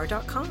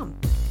ComeAsYouAre.com.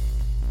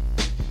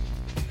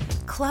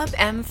 Club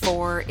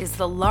M4 is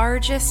the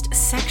largest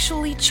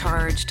sexually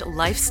charged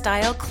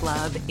lifestyle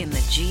club in the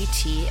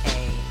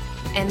GTA.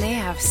 And they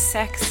have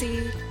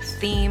sexy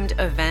themed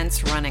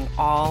events running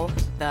all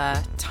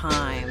the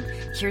time.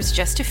 Here's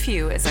just a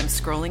few as I'm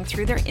scrolling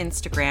through their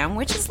Instagram,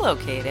 which is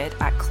located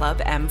at Club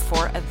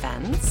M4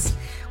 Events.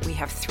 We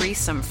have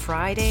Threesome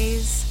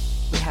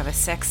Fridays. We have a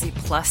sexy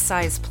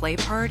plus-size play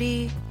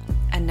party.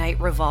 A night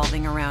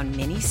revolving around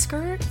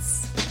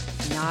miniskirts.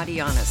 Naughty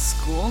on a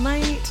school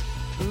night.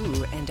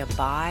 Ooh, and a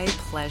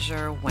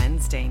bi-pleasure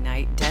Wednesday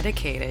night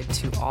dedicated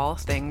to all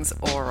things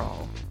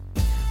oral.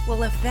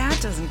 Well, if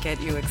that doesn't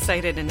get you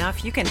excited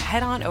enough, you can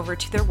head on over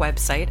to their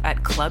website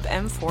at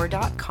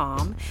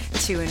clubm4.com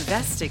to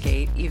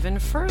investigate even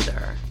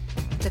further.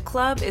 The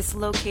club is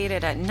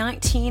located at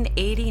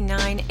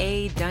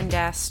 1989A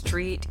Dundas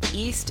Street,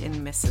 East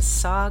in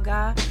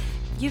Mississauga.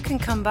 You can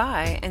come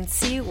by and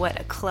see what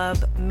a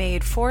club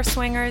made for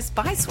swingers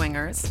by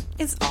swingers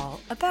is all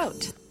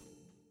about.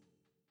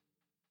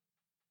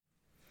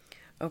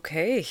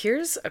 Okay,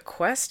 here's a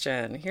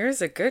question.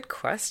 Here's a good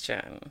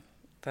question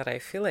that I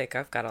feel like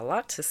I've got a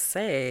lot to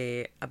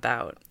say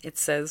about. It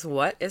says,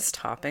 what is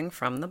topping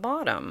from the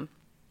bottom?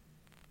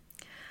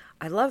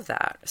 I love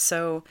that.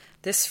 So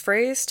this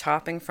phrase,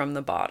 topping from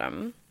the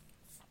bottom,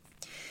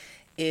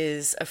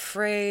 is a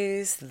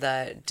phrase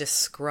that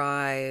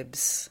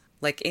describes,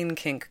 like in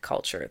kink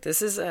culture,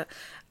 this is a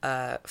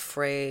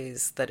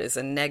phrase that is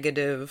a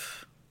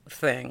negative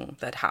thing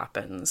that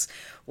happens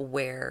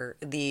where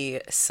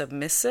the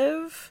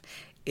submissive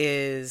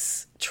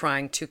is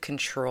trying to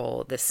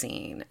control the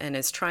scene and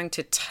is trying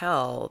to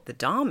tell the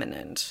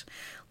dominant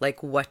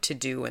like what to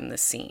do in the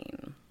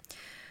scene.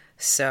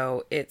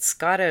 So it's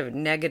got a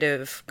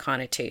negative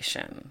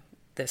connotation,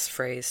 this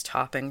phrase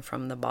topping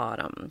from the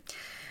bottom,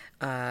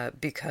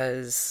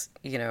 because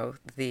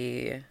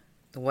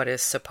what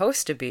is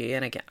supposed to be,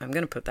 and again, I'm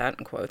going to put that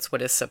in quotes,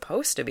 what is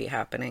supposed to be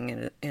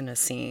happening in a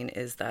scene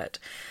is that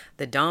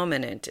the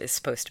dominant is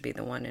supposed to be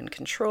the one in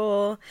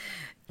control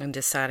and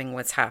deciding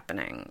what's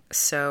happening.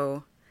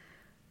 So,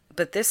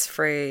 but this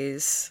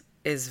phrase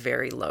is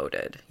very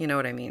loaded. You know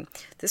what I mean?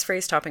 This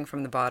phrase, topping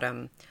from the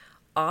bottom,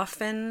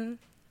 often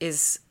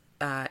is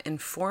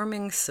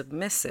informing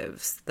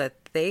submissives that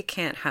they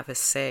can't have a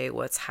say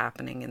what's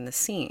happening in the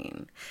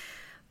scene,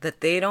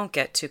 that they don't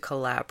get to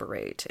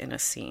collaborate in a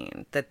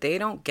scene, that they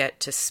don't get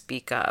to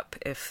speak up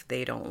if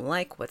they don't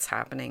like what's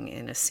happening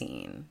in a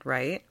scene,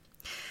 right?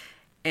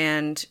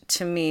 And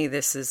to me,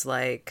 this is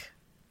like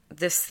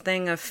this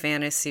thing of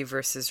fantasy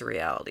versus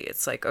reality.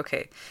 It's like,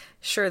 okay,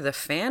 sure, the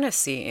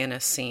fantasy in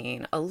a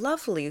scene, a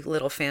lovely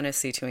little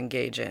fantasy to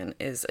engage in,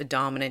 is a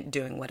dominant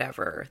doing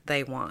whatever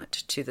they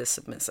want to the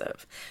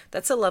submissive.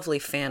 That's a lovely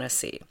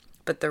fantasy.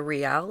 But the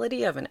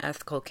reality of an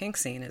ethical kink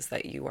scene is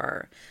that you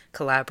are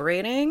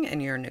collaborating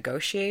and you're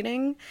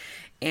negotiating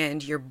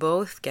and you're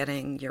both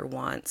getting your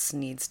wants,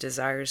 needs,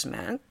 desires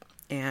met,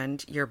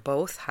 and you're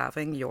both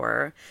having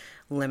your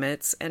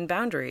limits and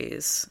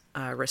boundaries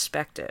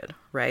respected,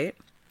 right?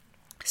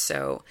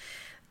 So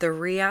the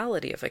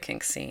reality of a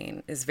kink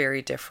scene is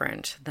very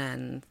different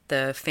than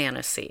the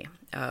fantasy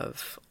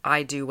of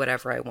I do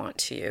whatever I want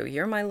to you.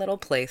 You're my little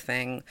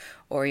plaything,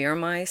 or you're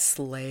my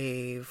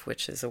slave,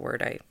 which is a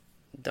word I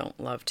don't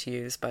love to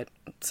use, but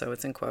so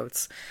it's in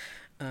quotes,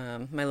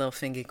 my little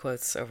fingy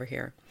quotes over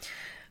here.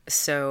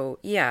 So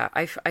yeah,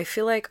 I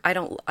feel like I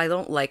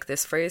don't like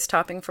this phrase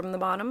topping from the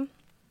bottom,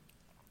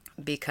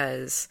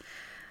 because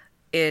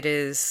it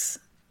is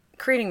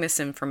creating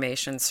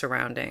misinformation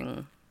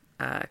surrounding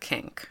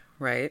kink,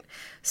 right?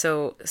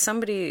 So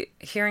somebody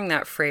hearing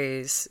that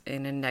phrase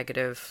in a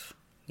negative,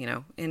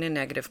 in a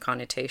negative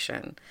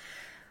connotation,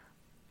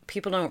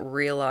 people don't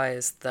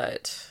realize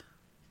that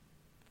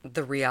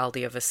the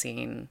reality of a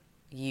scene,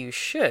 you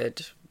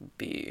should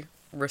be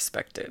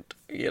respected,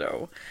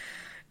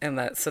 and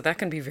that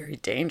can be very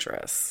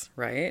dangerous,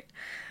 right?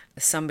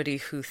 Somebody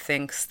who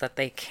thinks that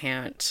they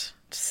can't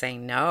say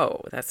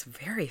no, that's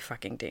very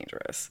fucking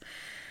dangerous.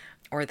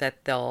 Or that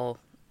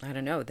I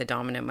don't know, the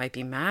dominant might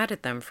be mad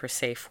at them for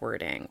safe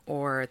wording,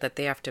 or that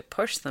they have to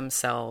push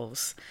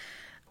themselves,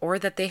 or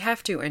that they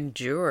have to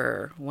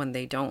endure when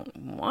they don't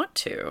want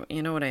to.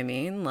 You know what I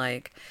mean?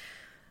 Like,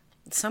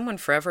 someone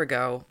forever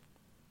ago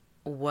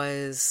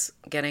was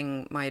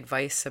getting my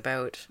advice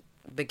about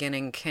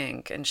beginning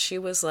kink, and she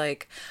was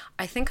like,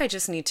 I think I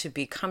just need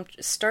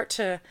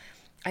to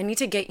I need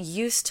to get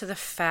used to the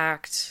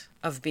fact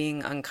of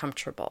being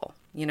uncomfortable.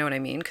 You know what I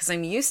mean? Because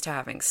I'm used to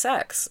having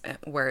sex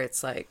where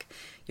it's like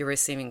you're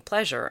receiving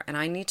pleasure, and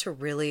I need to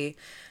really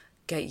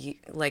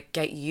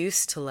get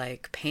used to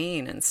like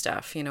pain and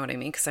stuff. You know what I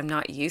mean? Because I'm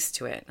not used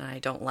to it and I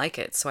don't like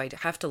it. So I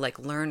have to like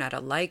learn how to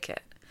like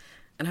it.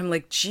 And I'm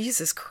like,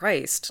 Jesus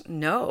Christ,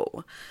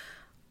 no.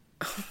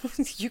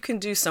 You can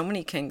do so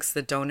many kinks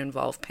that don't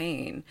involve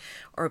pain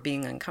or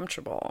being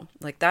uncomfortable.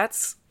 Like,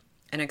 that's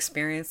an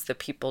experience that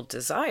people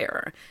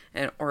desire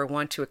or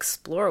want to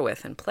explore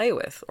with and play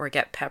with, or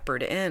get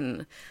peppered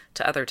in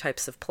to other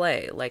types of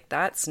play. Like,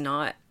 that's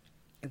not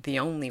the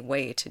only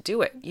way to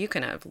do it. You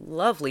can have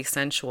lovely,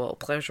 sensual,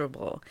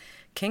 pleasurable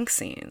kink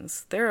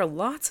scenes. There are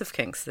lots of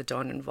kinks that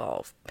don't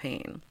involve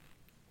pain.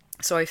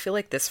 So I feel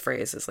like this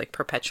phrase is like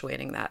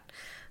perpetuating that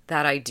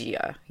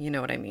idea. You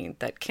know what I mean?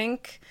 That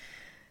kink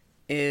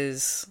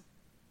is,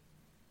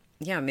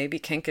 maybe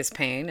kink is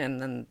pain, and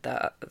then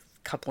the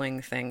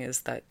coupling thing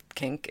is that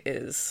kink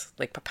is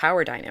like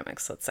power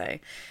dynamics, let's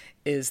say,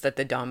 is that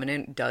the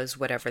dominant does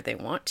whatever they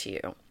want to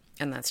you,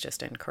 and that's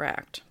just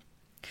incorrect.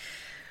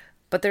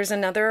 But there's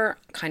another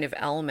kind of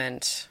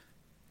element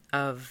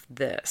of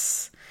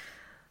this,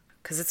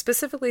 because it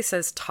specifically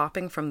says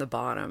topping from the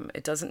bottom.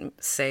 It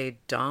doesn't say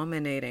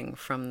dominating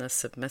from the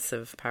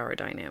submissive power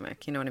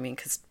dynamic. You know what I mean?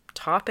 Because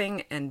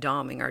topping and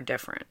doming are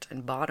different,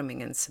 and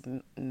bottoming and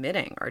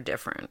submitting are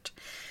different.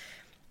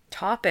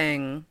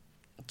 Topping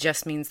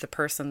just means the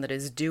person that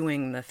is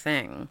doing the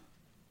thing,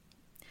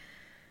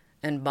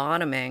 and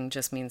bottoming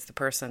just means the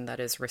person that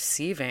is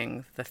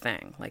receiving the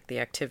thing, like the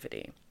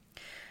activity.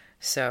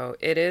 So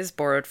it is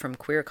borrowed from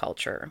queer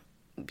culture.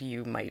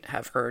 You might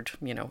have heard,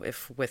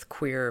 if with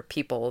queer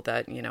people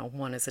that,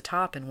 one is a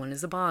top and one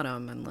is a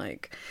bottom, and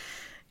like,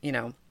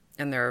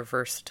 and there are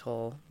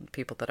versatile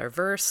people that are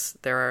verse.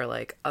 There are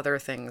like other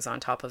things on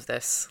top of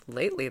this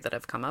lately that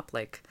have come up,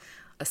 like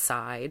a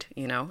side,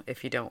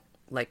 if you don't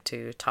like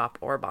to top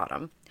or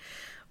bottom.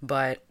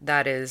 But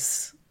that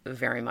is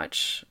very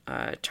much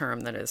a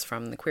term that is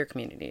from the queer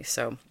community.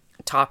 So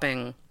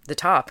topping, the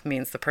top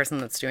means the person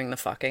that's doing the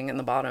fucking, and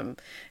the bottom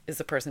is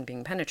the person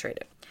being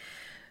penetrated.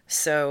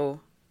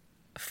 So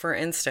for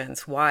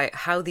instance,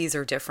 how these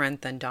are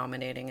different than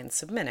dominating and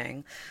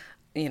submitting,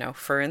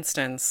 for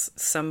instance,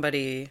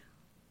 somebody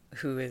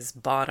who is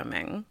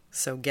bottoming,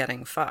 so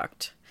getting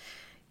fucked,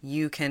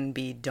 you can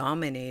be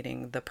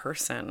dominating the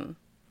person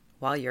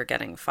while you're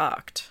getting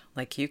fucked.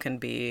 Like, you can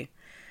be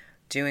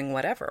doing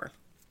whatever.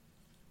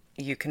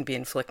 You can be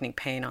inflicting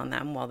pain on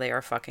them while they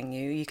are fucking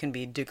you. You can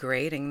be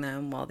degrading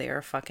them while they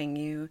are fucking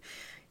you.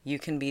 You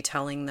can be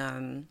telling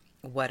them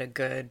what a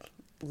good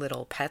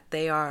little pet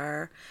they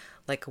are,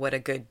 like what a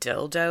good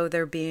dildo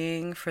they're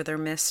being for their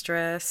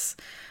mistress.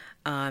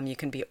 You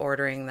can be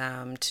ordering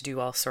them to do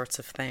all sorts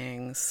of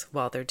things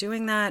while they're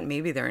doing that.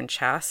 Maybe they're in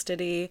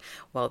chastity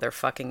while they're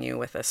fucking you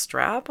with a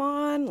strap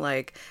on.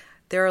 Like,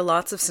 there are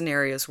lots of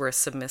scenarios where a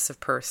submissive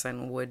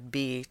person would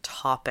be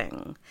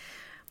topping.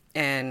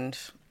 And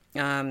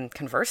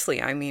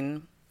conversely, I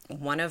mean,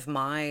 one of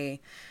my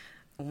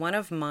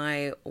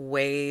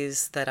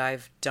ways that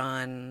I've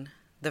done,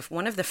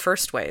 one of the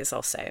first ways,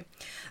 I'll say,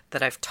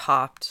 that I've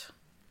topped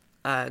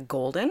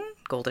golden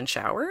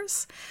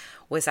showers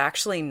was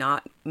actually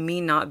not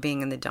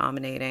being in the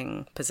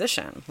dominating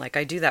position. Like,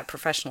 I do that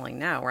professionally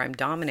now, where I'm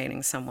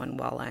dominating someone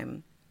while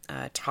I'm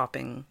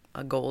topping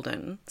a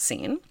golden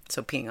scene,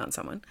 so peeing on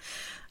someone.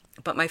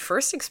 But my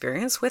first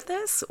experience with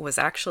this was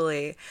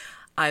actually,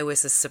 I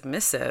was a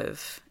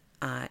submissive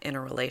in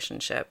a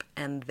relationship,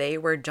 and they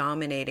were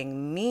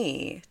dominating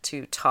me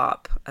to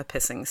top a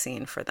pissing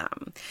scene for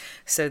them.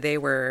 So they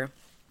were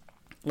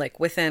like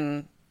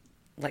within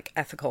like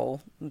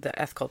the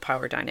ethical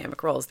power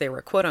dynamic roles, they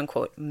were quote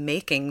unquote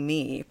making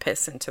me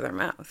piss into their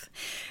mouth.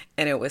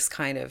 And it was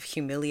kind of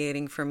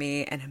humiliating for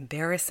me and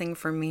embarrassing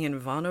for me and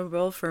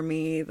vulnerable for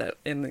me, that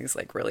in these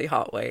like really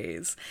hot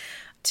ways,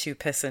 to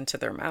piss into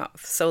their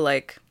mouth. So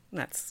like,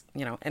 that's,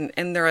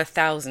 and there are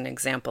 1,000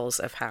 examples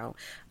of how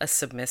a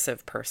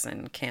submissive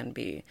person can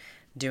be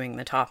doing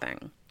the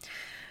topping.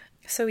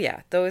 So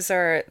yeah, those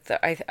are,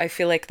 I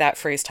feel like that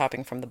phrase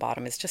topping from the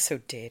bottom is just so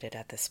dated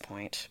at this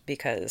point,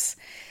 because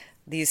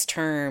these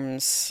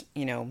terms,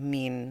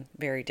 mean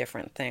very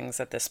different things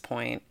at this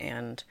point,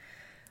 and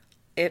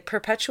it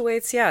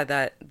perpetuates,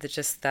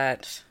 just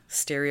that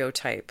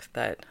stereotype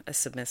that a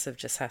submissive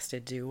just has to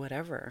do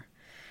whatever,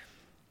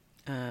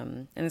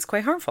 and it's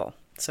quite harmful.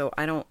 So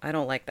I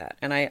don't like that,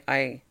 and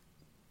I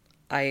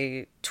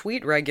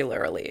tweet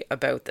regularly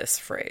about this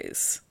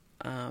phrase.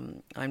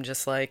 I'm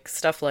just like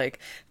stuff like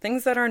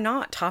things that are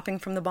not topping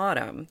from the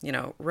bottom,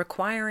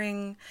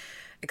 requiring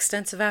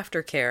extensive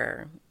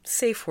aftercare,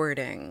 safe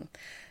wording,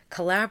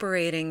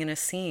 collaborating in a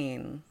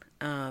scene,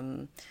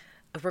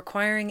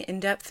 requiring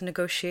in-depth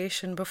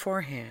negotiation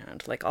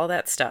beforehand. Like all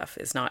that stuff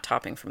is not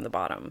topping from the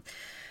bottom.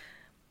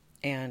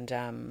 And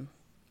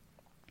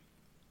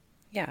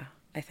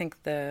I think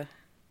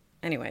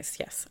anyways,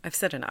 yes, I've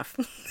said enough.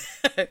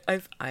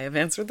 I have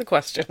answered the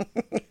question.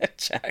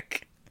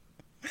 Check.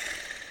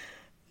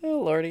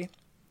 Oh, Lordy.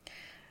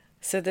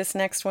 So this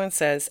next one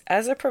says,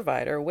 as a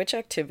provider, which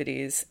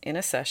activities in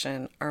a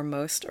session are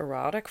most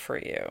erotic for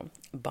you?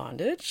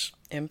 Bondage,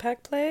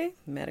 impact play,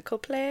 medical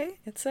play,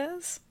 it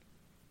says.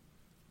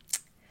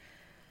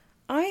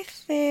 I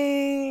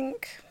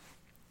think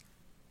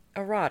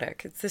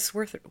erotic. It's this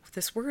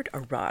word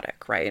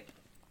erotic, right?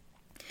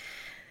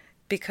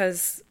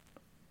 Because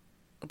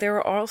there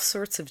are all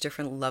sorts of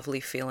different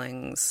lovely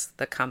feelings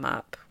that come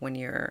up when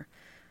you're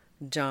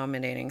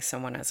dominating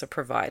someone as a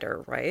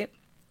provider, right?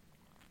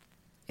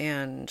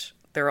 And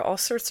there are all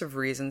sorts of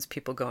reasons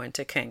people go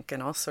into kink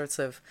and all sorts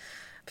of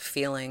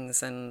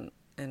feelings and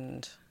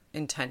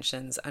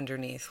intentions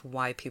underneath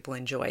why people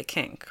enjoy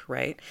kink,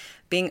 right?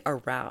 Being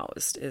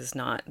aroused is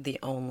not the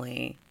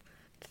only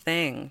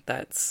thing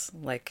that's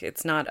like,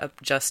 it's not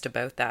just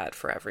about that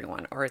for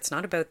everyone, or it's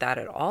not about that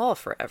at all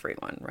for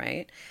everyone,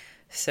 right?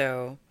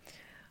 So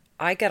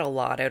I get a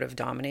lot out of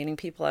dominating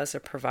people as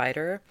a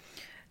provider.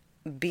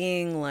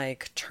 Being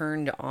like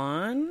turned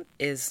on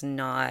is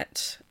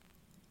not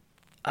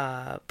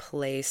a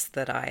place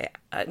that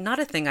not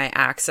a thing I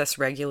access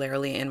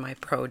regularly in my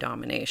pro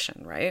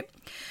domination, right?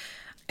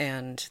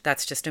 And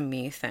that's just a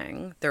me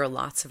thing. There are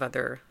lots of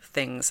other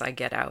things I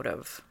get out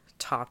of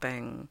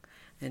topping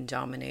and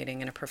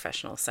dominating in a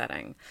professional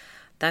setting.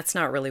 That's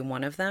not really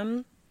one of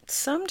them.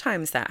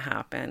 Sometimes that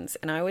happens.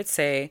 And I would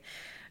say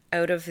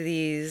out of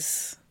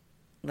these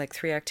like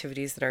 3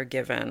 activities that are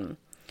given,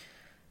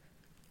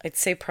 I'd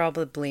say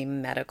probably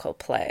medical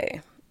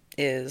play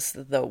is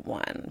the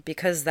one,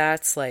 because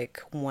that's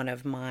like one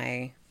of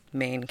my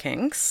main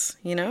kinks,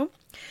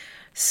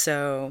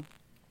 So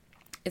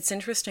it's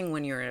interesting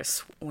when you're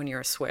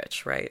a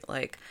switch, right?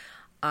 Like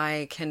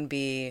I can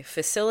be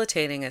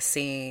facilitating a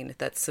scene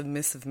that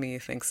submissive me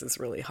thinks is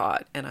really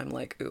hot, and I'm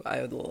like, ooh,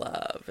 I would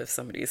love if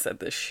somebody said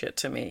this shit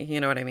to me, you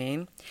know what I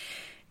mean?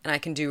 And I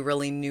can do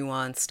really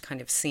nuanced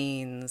kind of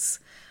scenes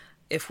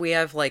if we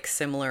have like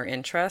similar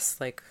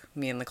interests, like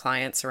me and the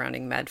client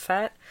surrounding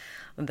MedFet,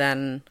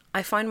 then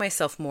I find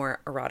myself more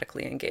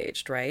erotically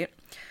engaged, right?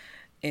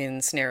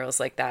 In scenarios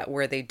like that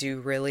where they do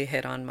really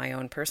hit on my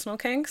own personal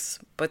kinks.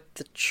 But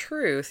the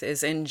truth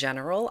is, in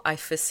general, I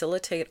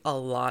facilitate a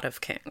lot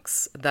of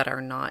kinks that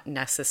are not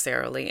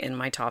necessarily in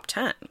my top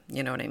 10.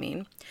 You know what I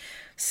mean?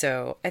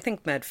 So I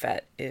think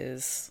MedFet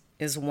is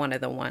one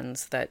of the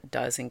ones that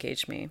does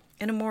engage me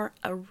in a more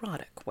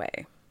erotic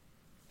way.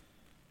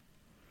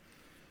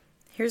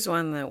 Here's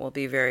one that will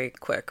be very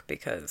quick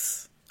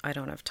because I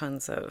don't have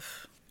tons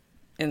of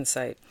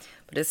insight.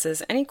 But it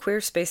says, any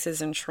queer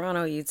spaces in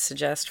Toronto you'd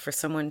suggest for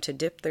someone to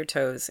dip their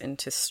toes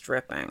into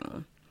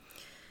stripping?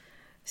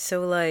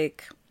 So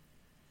like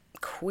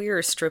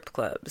queer strip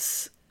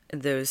clubs,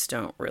 those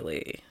don't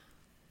really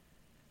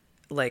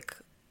like,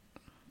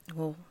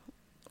 well,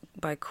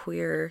 by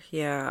queer,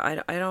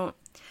 yeah, I don't,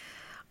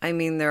 I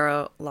mean, there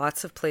are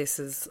lots of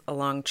places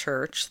along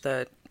Church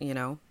that,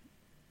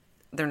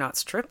 they're not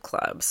strip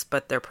clubs,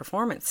 but they're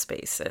performance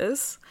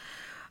spaces.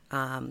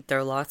 There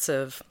are lots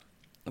of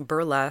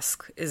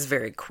burlesque is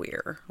very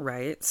queer,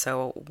 right?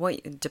 So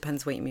it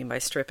depends what you mean by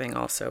stripping.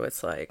 Also,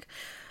 it's like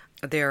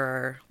there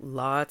are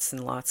lots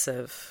and lots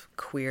of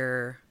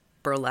queer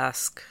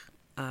burlesque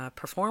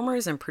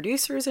performers and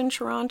producers in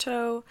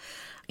Toronto.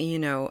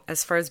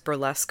 As far as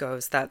burlesque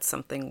goes, that's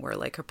something where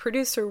like a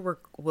producer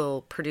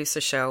will produce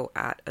a show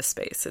at a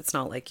space. It's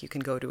not like you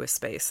can go to a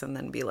space and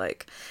then be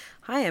like,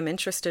 hi, I'm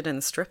interested in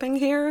stripping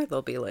here.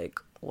 They'll be like,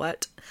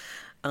 what?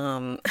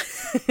 What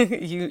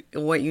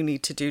you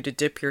need to do to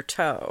dip your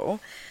toe,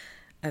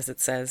 as it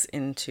says,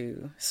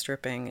 into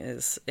stripping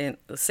is,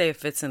 say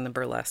if it's in the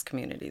burlesque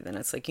community, then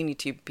it's like you need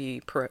to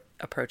be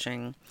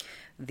approaching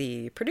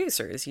the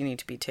producers. You need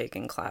to be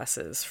taking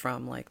classes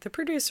from like the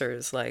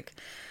producers. Like,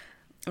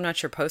 I'm not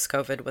sure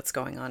post-COVID what's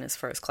going on as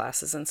far as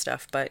classes and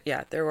stuff, but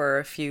yeah, there were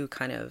a few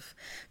kind of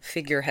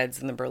figureheads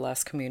in the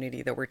burlesque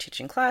community that were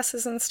teaching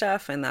classes and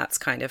stuff, and that's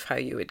kind of how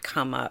you would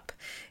come up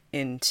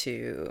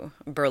into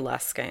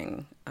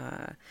burlesquing,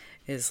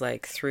 is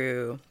like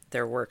through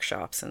their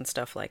workshops and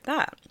stuff like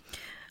that.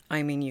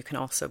 I mean, you can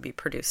also be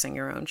producing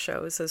your own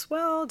shows as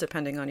well,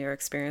 depending on your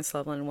experience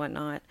level and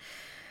whatnot.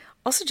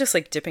 Also, just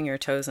like dipping your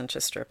toes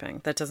into stripping.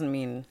 That doesn't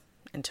mean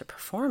into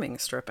performing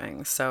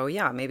stripping. So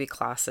yeah, maybe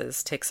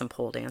classes, take some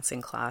pole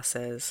dancing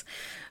classes.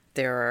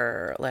 There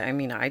are, like, I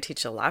mean, I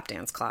teach a lap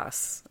dance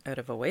class out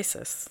of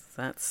Oasis.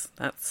 That's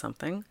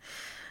something.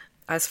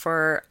 As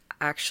for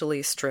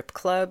actually strip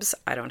clubs,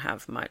 I don't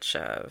have much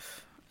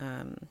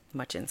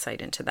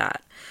insight into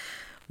that.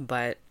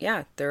 But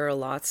yeah, there are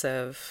lots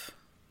of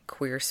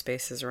queer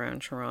spaces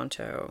around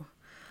Toronto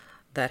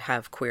that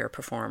have queer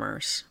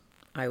performers.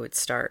 I would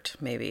start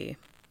maybe,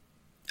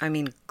 I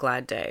mean,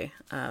 Glad Day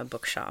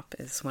Bookshop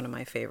is one of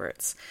my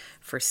favorites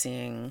for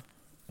seeing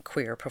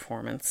queer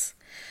performance.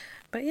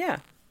 But yeah,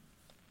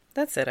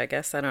 that's it, I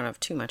guess. I don't have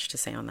too much to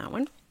say on that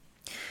one.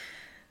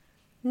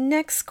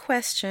 Next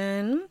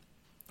question.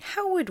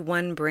 How would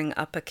one bring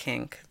up a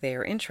kink they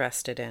are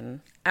interested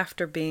in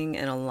after being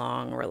in a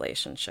long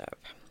relationship?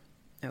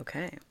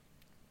 Okay.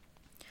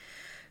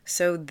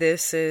 So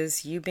this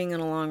is you being in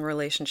a long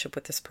relationship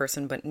with this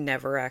person, but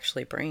never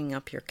actually bringing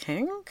up your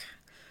kink?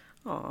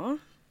 Aw,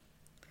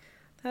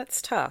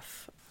 that's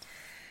tough.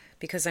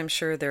 Because I'm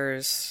sure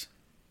there's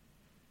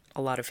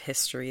a lot of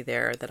history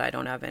there that I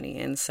don't have any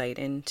insight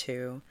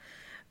into.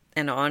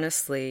 And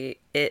honestly,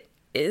 it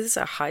is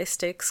a high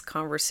stakes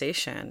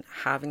conversation,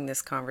 having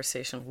this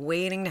conversation,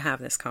 waiting to have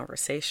this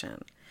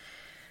conversation.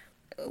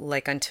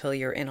 Like until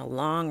you're in a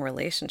long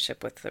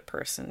relationship with the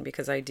person,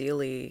 because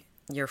ideally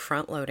you're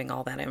front loading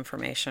all that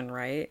information,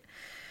 right?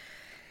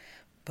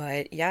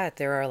 But yeah,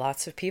 there are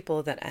lots of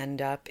people that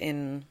end up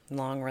in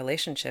long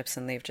relationships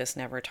and they've just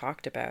never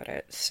talked about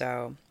it.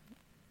 So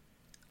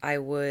I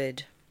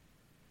would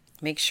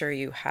make sure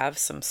you have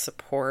some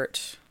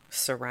support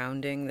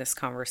surrounding this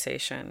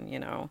conversation, you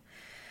know.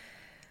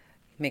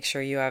 Make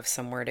sure you have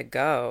somewhere to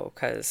go,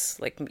 because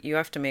like you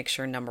have to make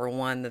sure, number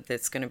one, that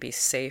it's going to be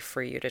safe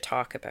for you to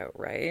talk about,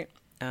 right?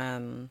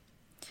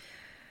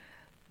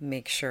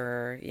 Make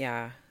sure,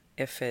 yeah,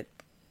 if it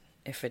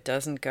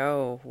doesn't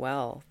go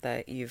well,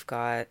 that you've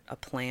got a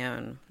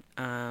plan.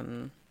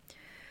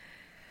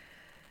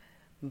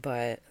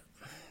 But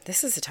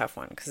this is a tough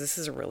one because this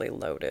is a really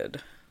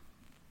loaded,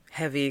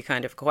 heavy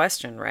kind of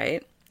question,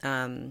 right?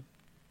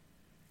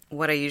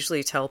 What I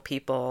usually tell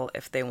people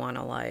if they want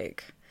to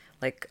like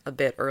a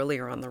bit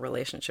earlier on the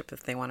relationship,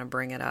 if they want to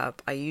bring it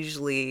up, I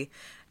usually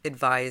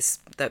advise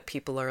that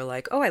people are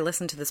like, oh, I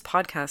listened to this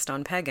podcast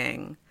on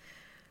pegging.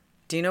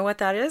 Do you know what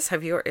that is?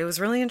 It was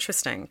really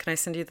interesting. Can I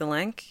send you the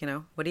link? You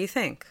know, what do you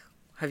think?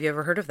 Have you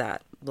ever heard of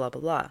that? Blah,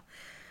 blah, blah.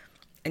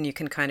 And you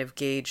can kind of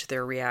gauge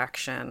their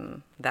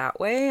reaction that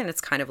way. And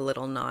it's kind of a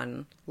little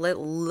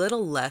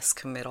less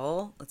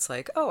committal. It's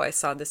like, oh, I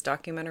saw this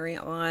documentary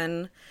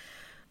on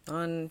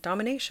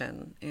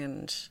domination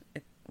and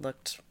it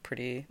looked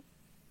pretty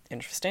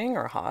interesting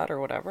or hot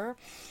or whatever.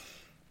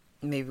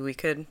 Maybe we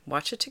could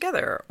watch it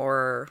together.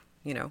 Or,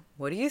 you know,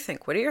 what do you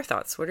think? What are your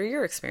thoughts? What are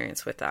your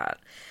experience with that?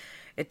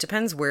 It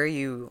depends where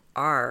you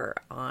are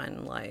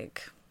on,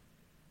 like,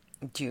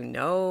 do you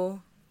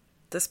know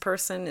this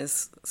person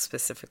is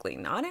specifically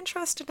not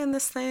interested in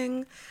this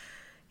thing?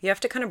 You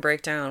have to kind of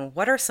break down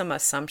what are some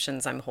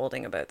assumptions I'm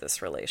holding about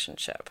this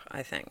relationship.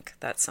 I think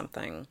that's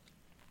something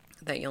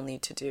that you'll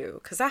need to do,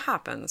 because that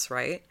happens,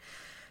 right?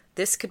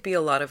 This could be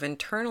a lot of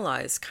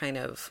internalized kind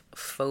of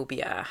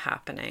phobia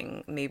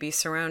happening, maybe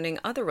surrounding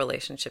other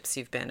relationships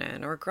you've been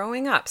in or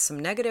growing up, some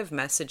negative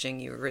messaging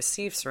you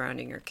receive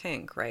surrounding your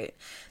kink, right?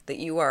 That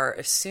you are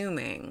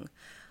assuming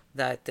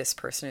that this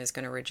person is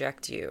going to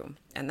reject you.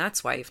 And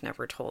that's why you've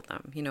never told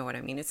them. You know what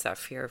I mean? It's that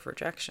fear of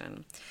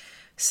rejection.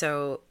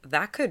 So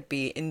that could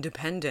be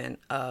independent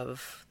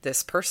of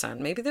this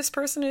person. Maybe this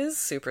person is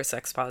super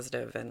sex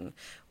positive and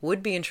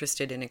would be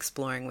interested in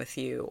exploring with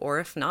you, or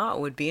if not,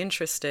 would be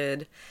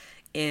interested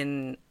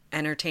in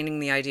entertaining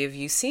the idea of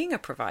you seeing a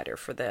provider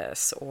for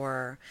this,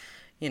 or,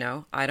 you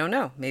know, I don't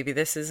know, maybe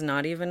this is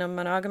not even a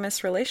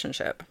monogamous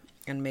relationship,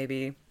 and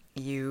maybe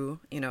you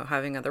know,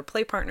 having other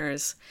play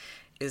partners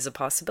is a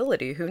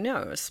possibility. Who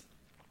knows?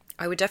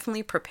 I would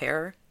definitely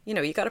prepare. You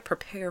know, you got to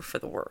prepare for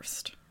the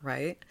worst,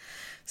 right?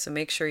 So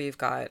make sure you've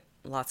got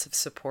lots of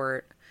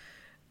support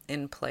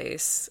in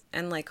place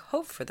and like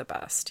hope for the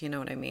best. You know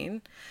what I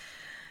mean?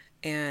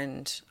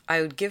 And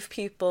I would give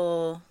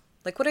people,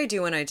 like what I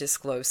do when I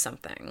disclose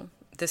something.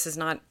 This is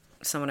not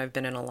someone I've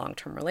been in a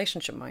long-term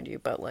relationship, mind you,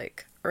 but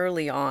like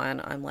early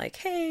on, I'm like,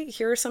 hey,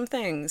 here are some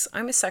things.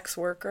 I'm a sex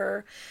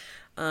worker.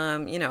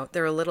 You know,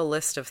 there are a little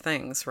list of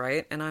things,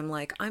 right? And I'm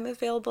like, I'm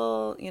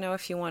available, you know,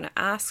 if you want to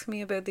ask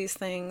me about these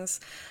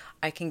things,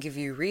 I can give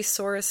you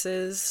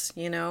resources,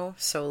 you know?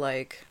 So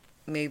like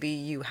maybe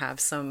you have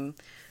some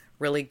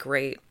really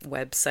great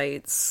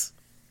websites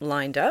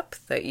lined up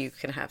that you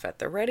can have at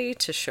the ready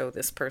to show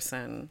this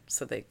person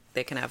so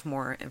they can have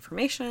more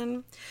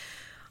information.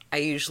 I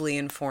usually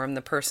inform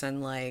the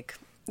person like,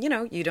 you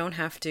know, you don't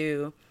have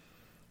to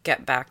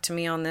get back to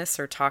me on this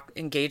or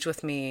engage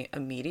with me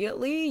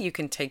immediately. You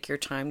can take your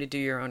time to do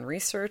your own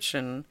research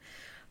and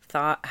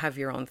have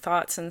your own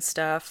thoughts and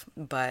stuff,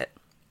 but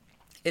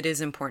it is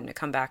important to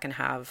come back and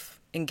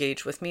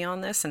engage with me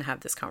on this and have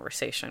this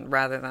conversation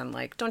rather than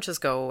like, don't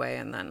just go away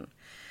and then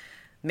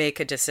make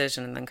a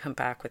decision and then come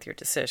back with your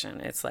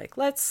decision. It's like,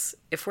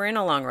 if we're in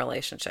a long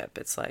relationship,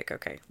 it's like,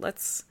 okay,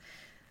 let's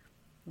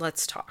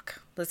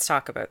talk. Let's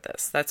talk about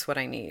this. That's what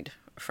I need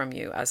from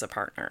you as a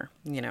partner,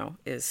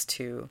 is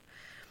to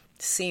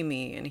see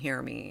me and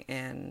hear me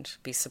and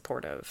be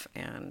supportive.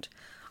 And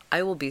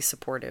I will be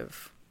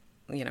supportive,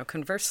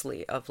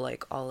 conversely, of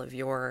like all of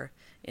your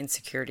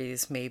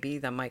insecurities maybe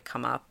that might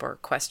come up, or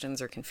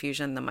questions or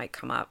confusion that might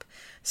come up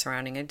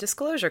surrounding a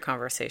disclosure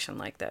conversation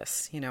like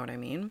this. You know what I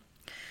mean?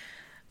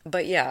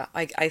 But yeah,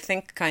 I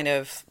think kind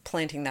of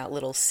planting that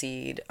little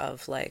seed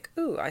of like,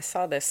 ooh, I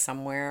saw this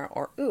somewhere,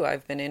 or ooh,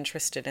 I've been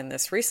interested in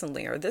this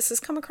recently, or this has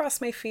come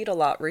across my feed a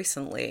lot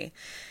recently,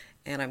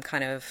 and I'm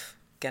kind of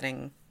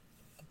getting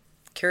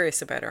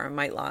curious about it, or I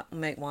might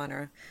want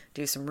to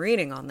do some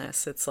reading on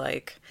this. It's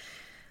like,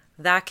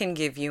 that can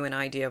give you an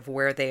idea of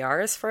where they are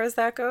as far as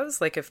that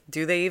goes. Like,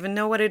 do they even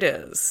know what it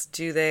is?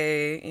 Do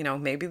they,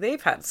 maybe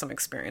they've had some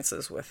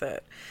experiences with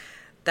it.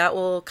 That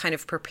will kind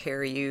of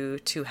prepare you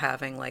to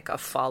having like a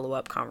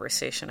follow-up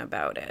conversation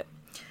about it,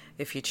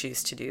 if you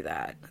choose to do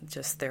that.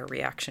 Just their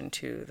reaction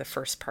to the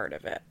first part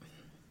of it.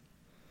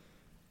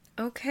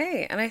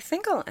 Okay, and I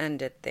think I'll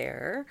end it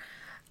there,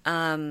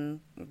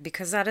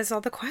 because that is all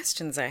the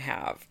questions I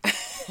have.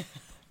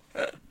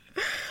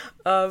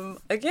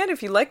 Again,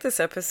 if you like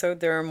this episode,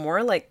 there are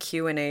more like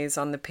Q&As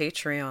on the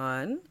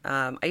Patreon.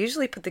 I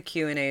usually put the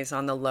Q&As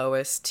on the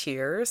lowest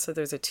tier, so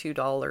there's a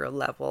 $2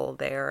 level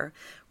there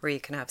where you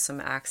can have some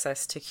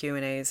access to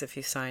Q&As if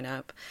you sign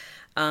up.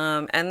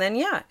 And then,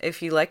 yeah,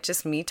 if you like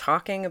just me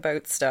talking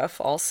about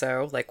stuff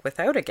also, like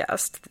without a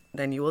guest,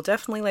 then you will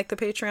definitely like the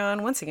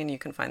Patreon. Once again, you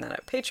can find that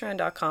at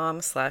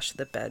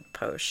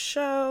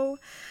patreon.com/thebedpostshow.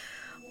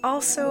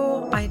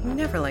 Also, I'd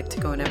never like to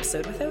go an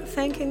episode without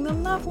thanking the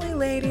lovely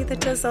lady that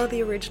does all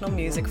the original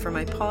music for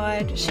my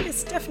pod. She is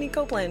Stephanie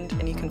Copeland,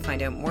 and you can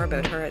find out more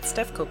about her at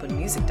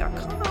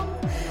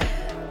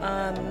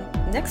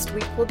stephcopelandmusic.com. Next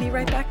week, we'll be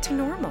right back to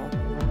normal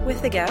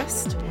with a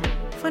guest,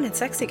 fun and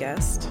sexy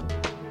guest,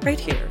 right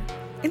here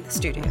in the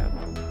studio,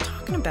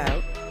 talking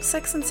about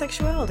sex and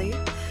sexuality.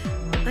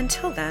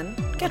 Until then,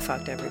 get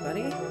fucked,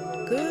 everybody.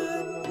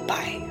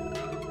 Goodbye.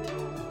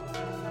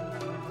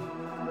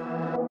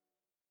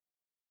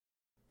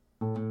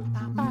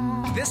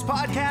 This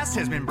podcast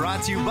has been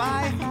brought to you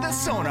by the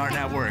Sonar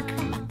Network.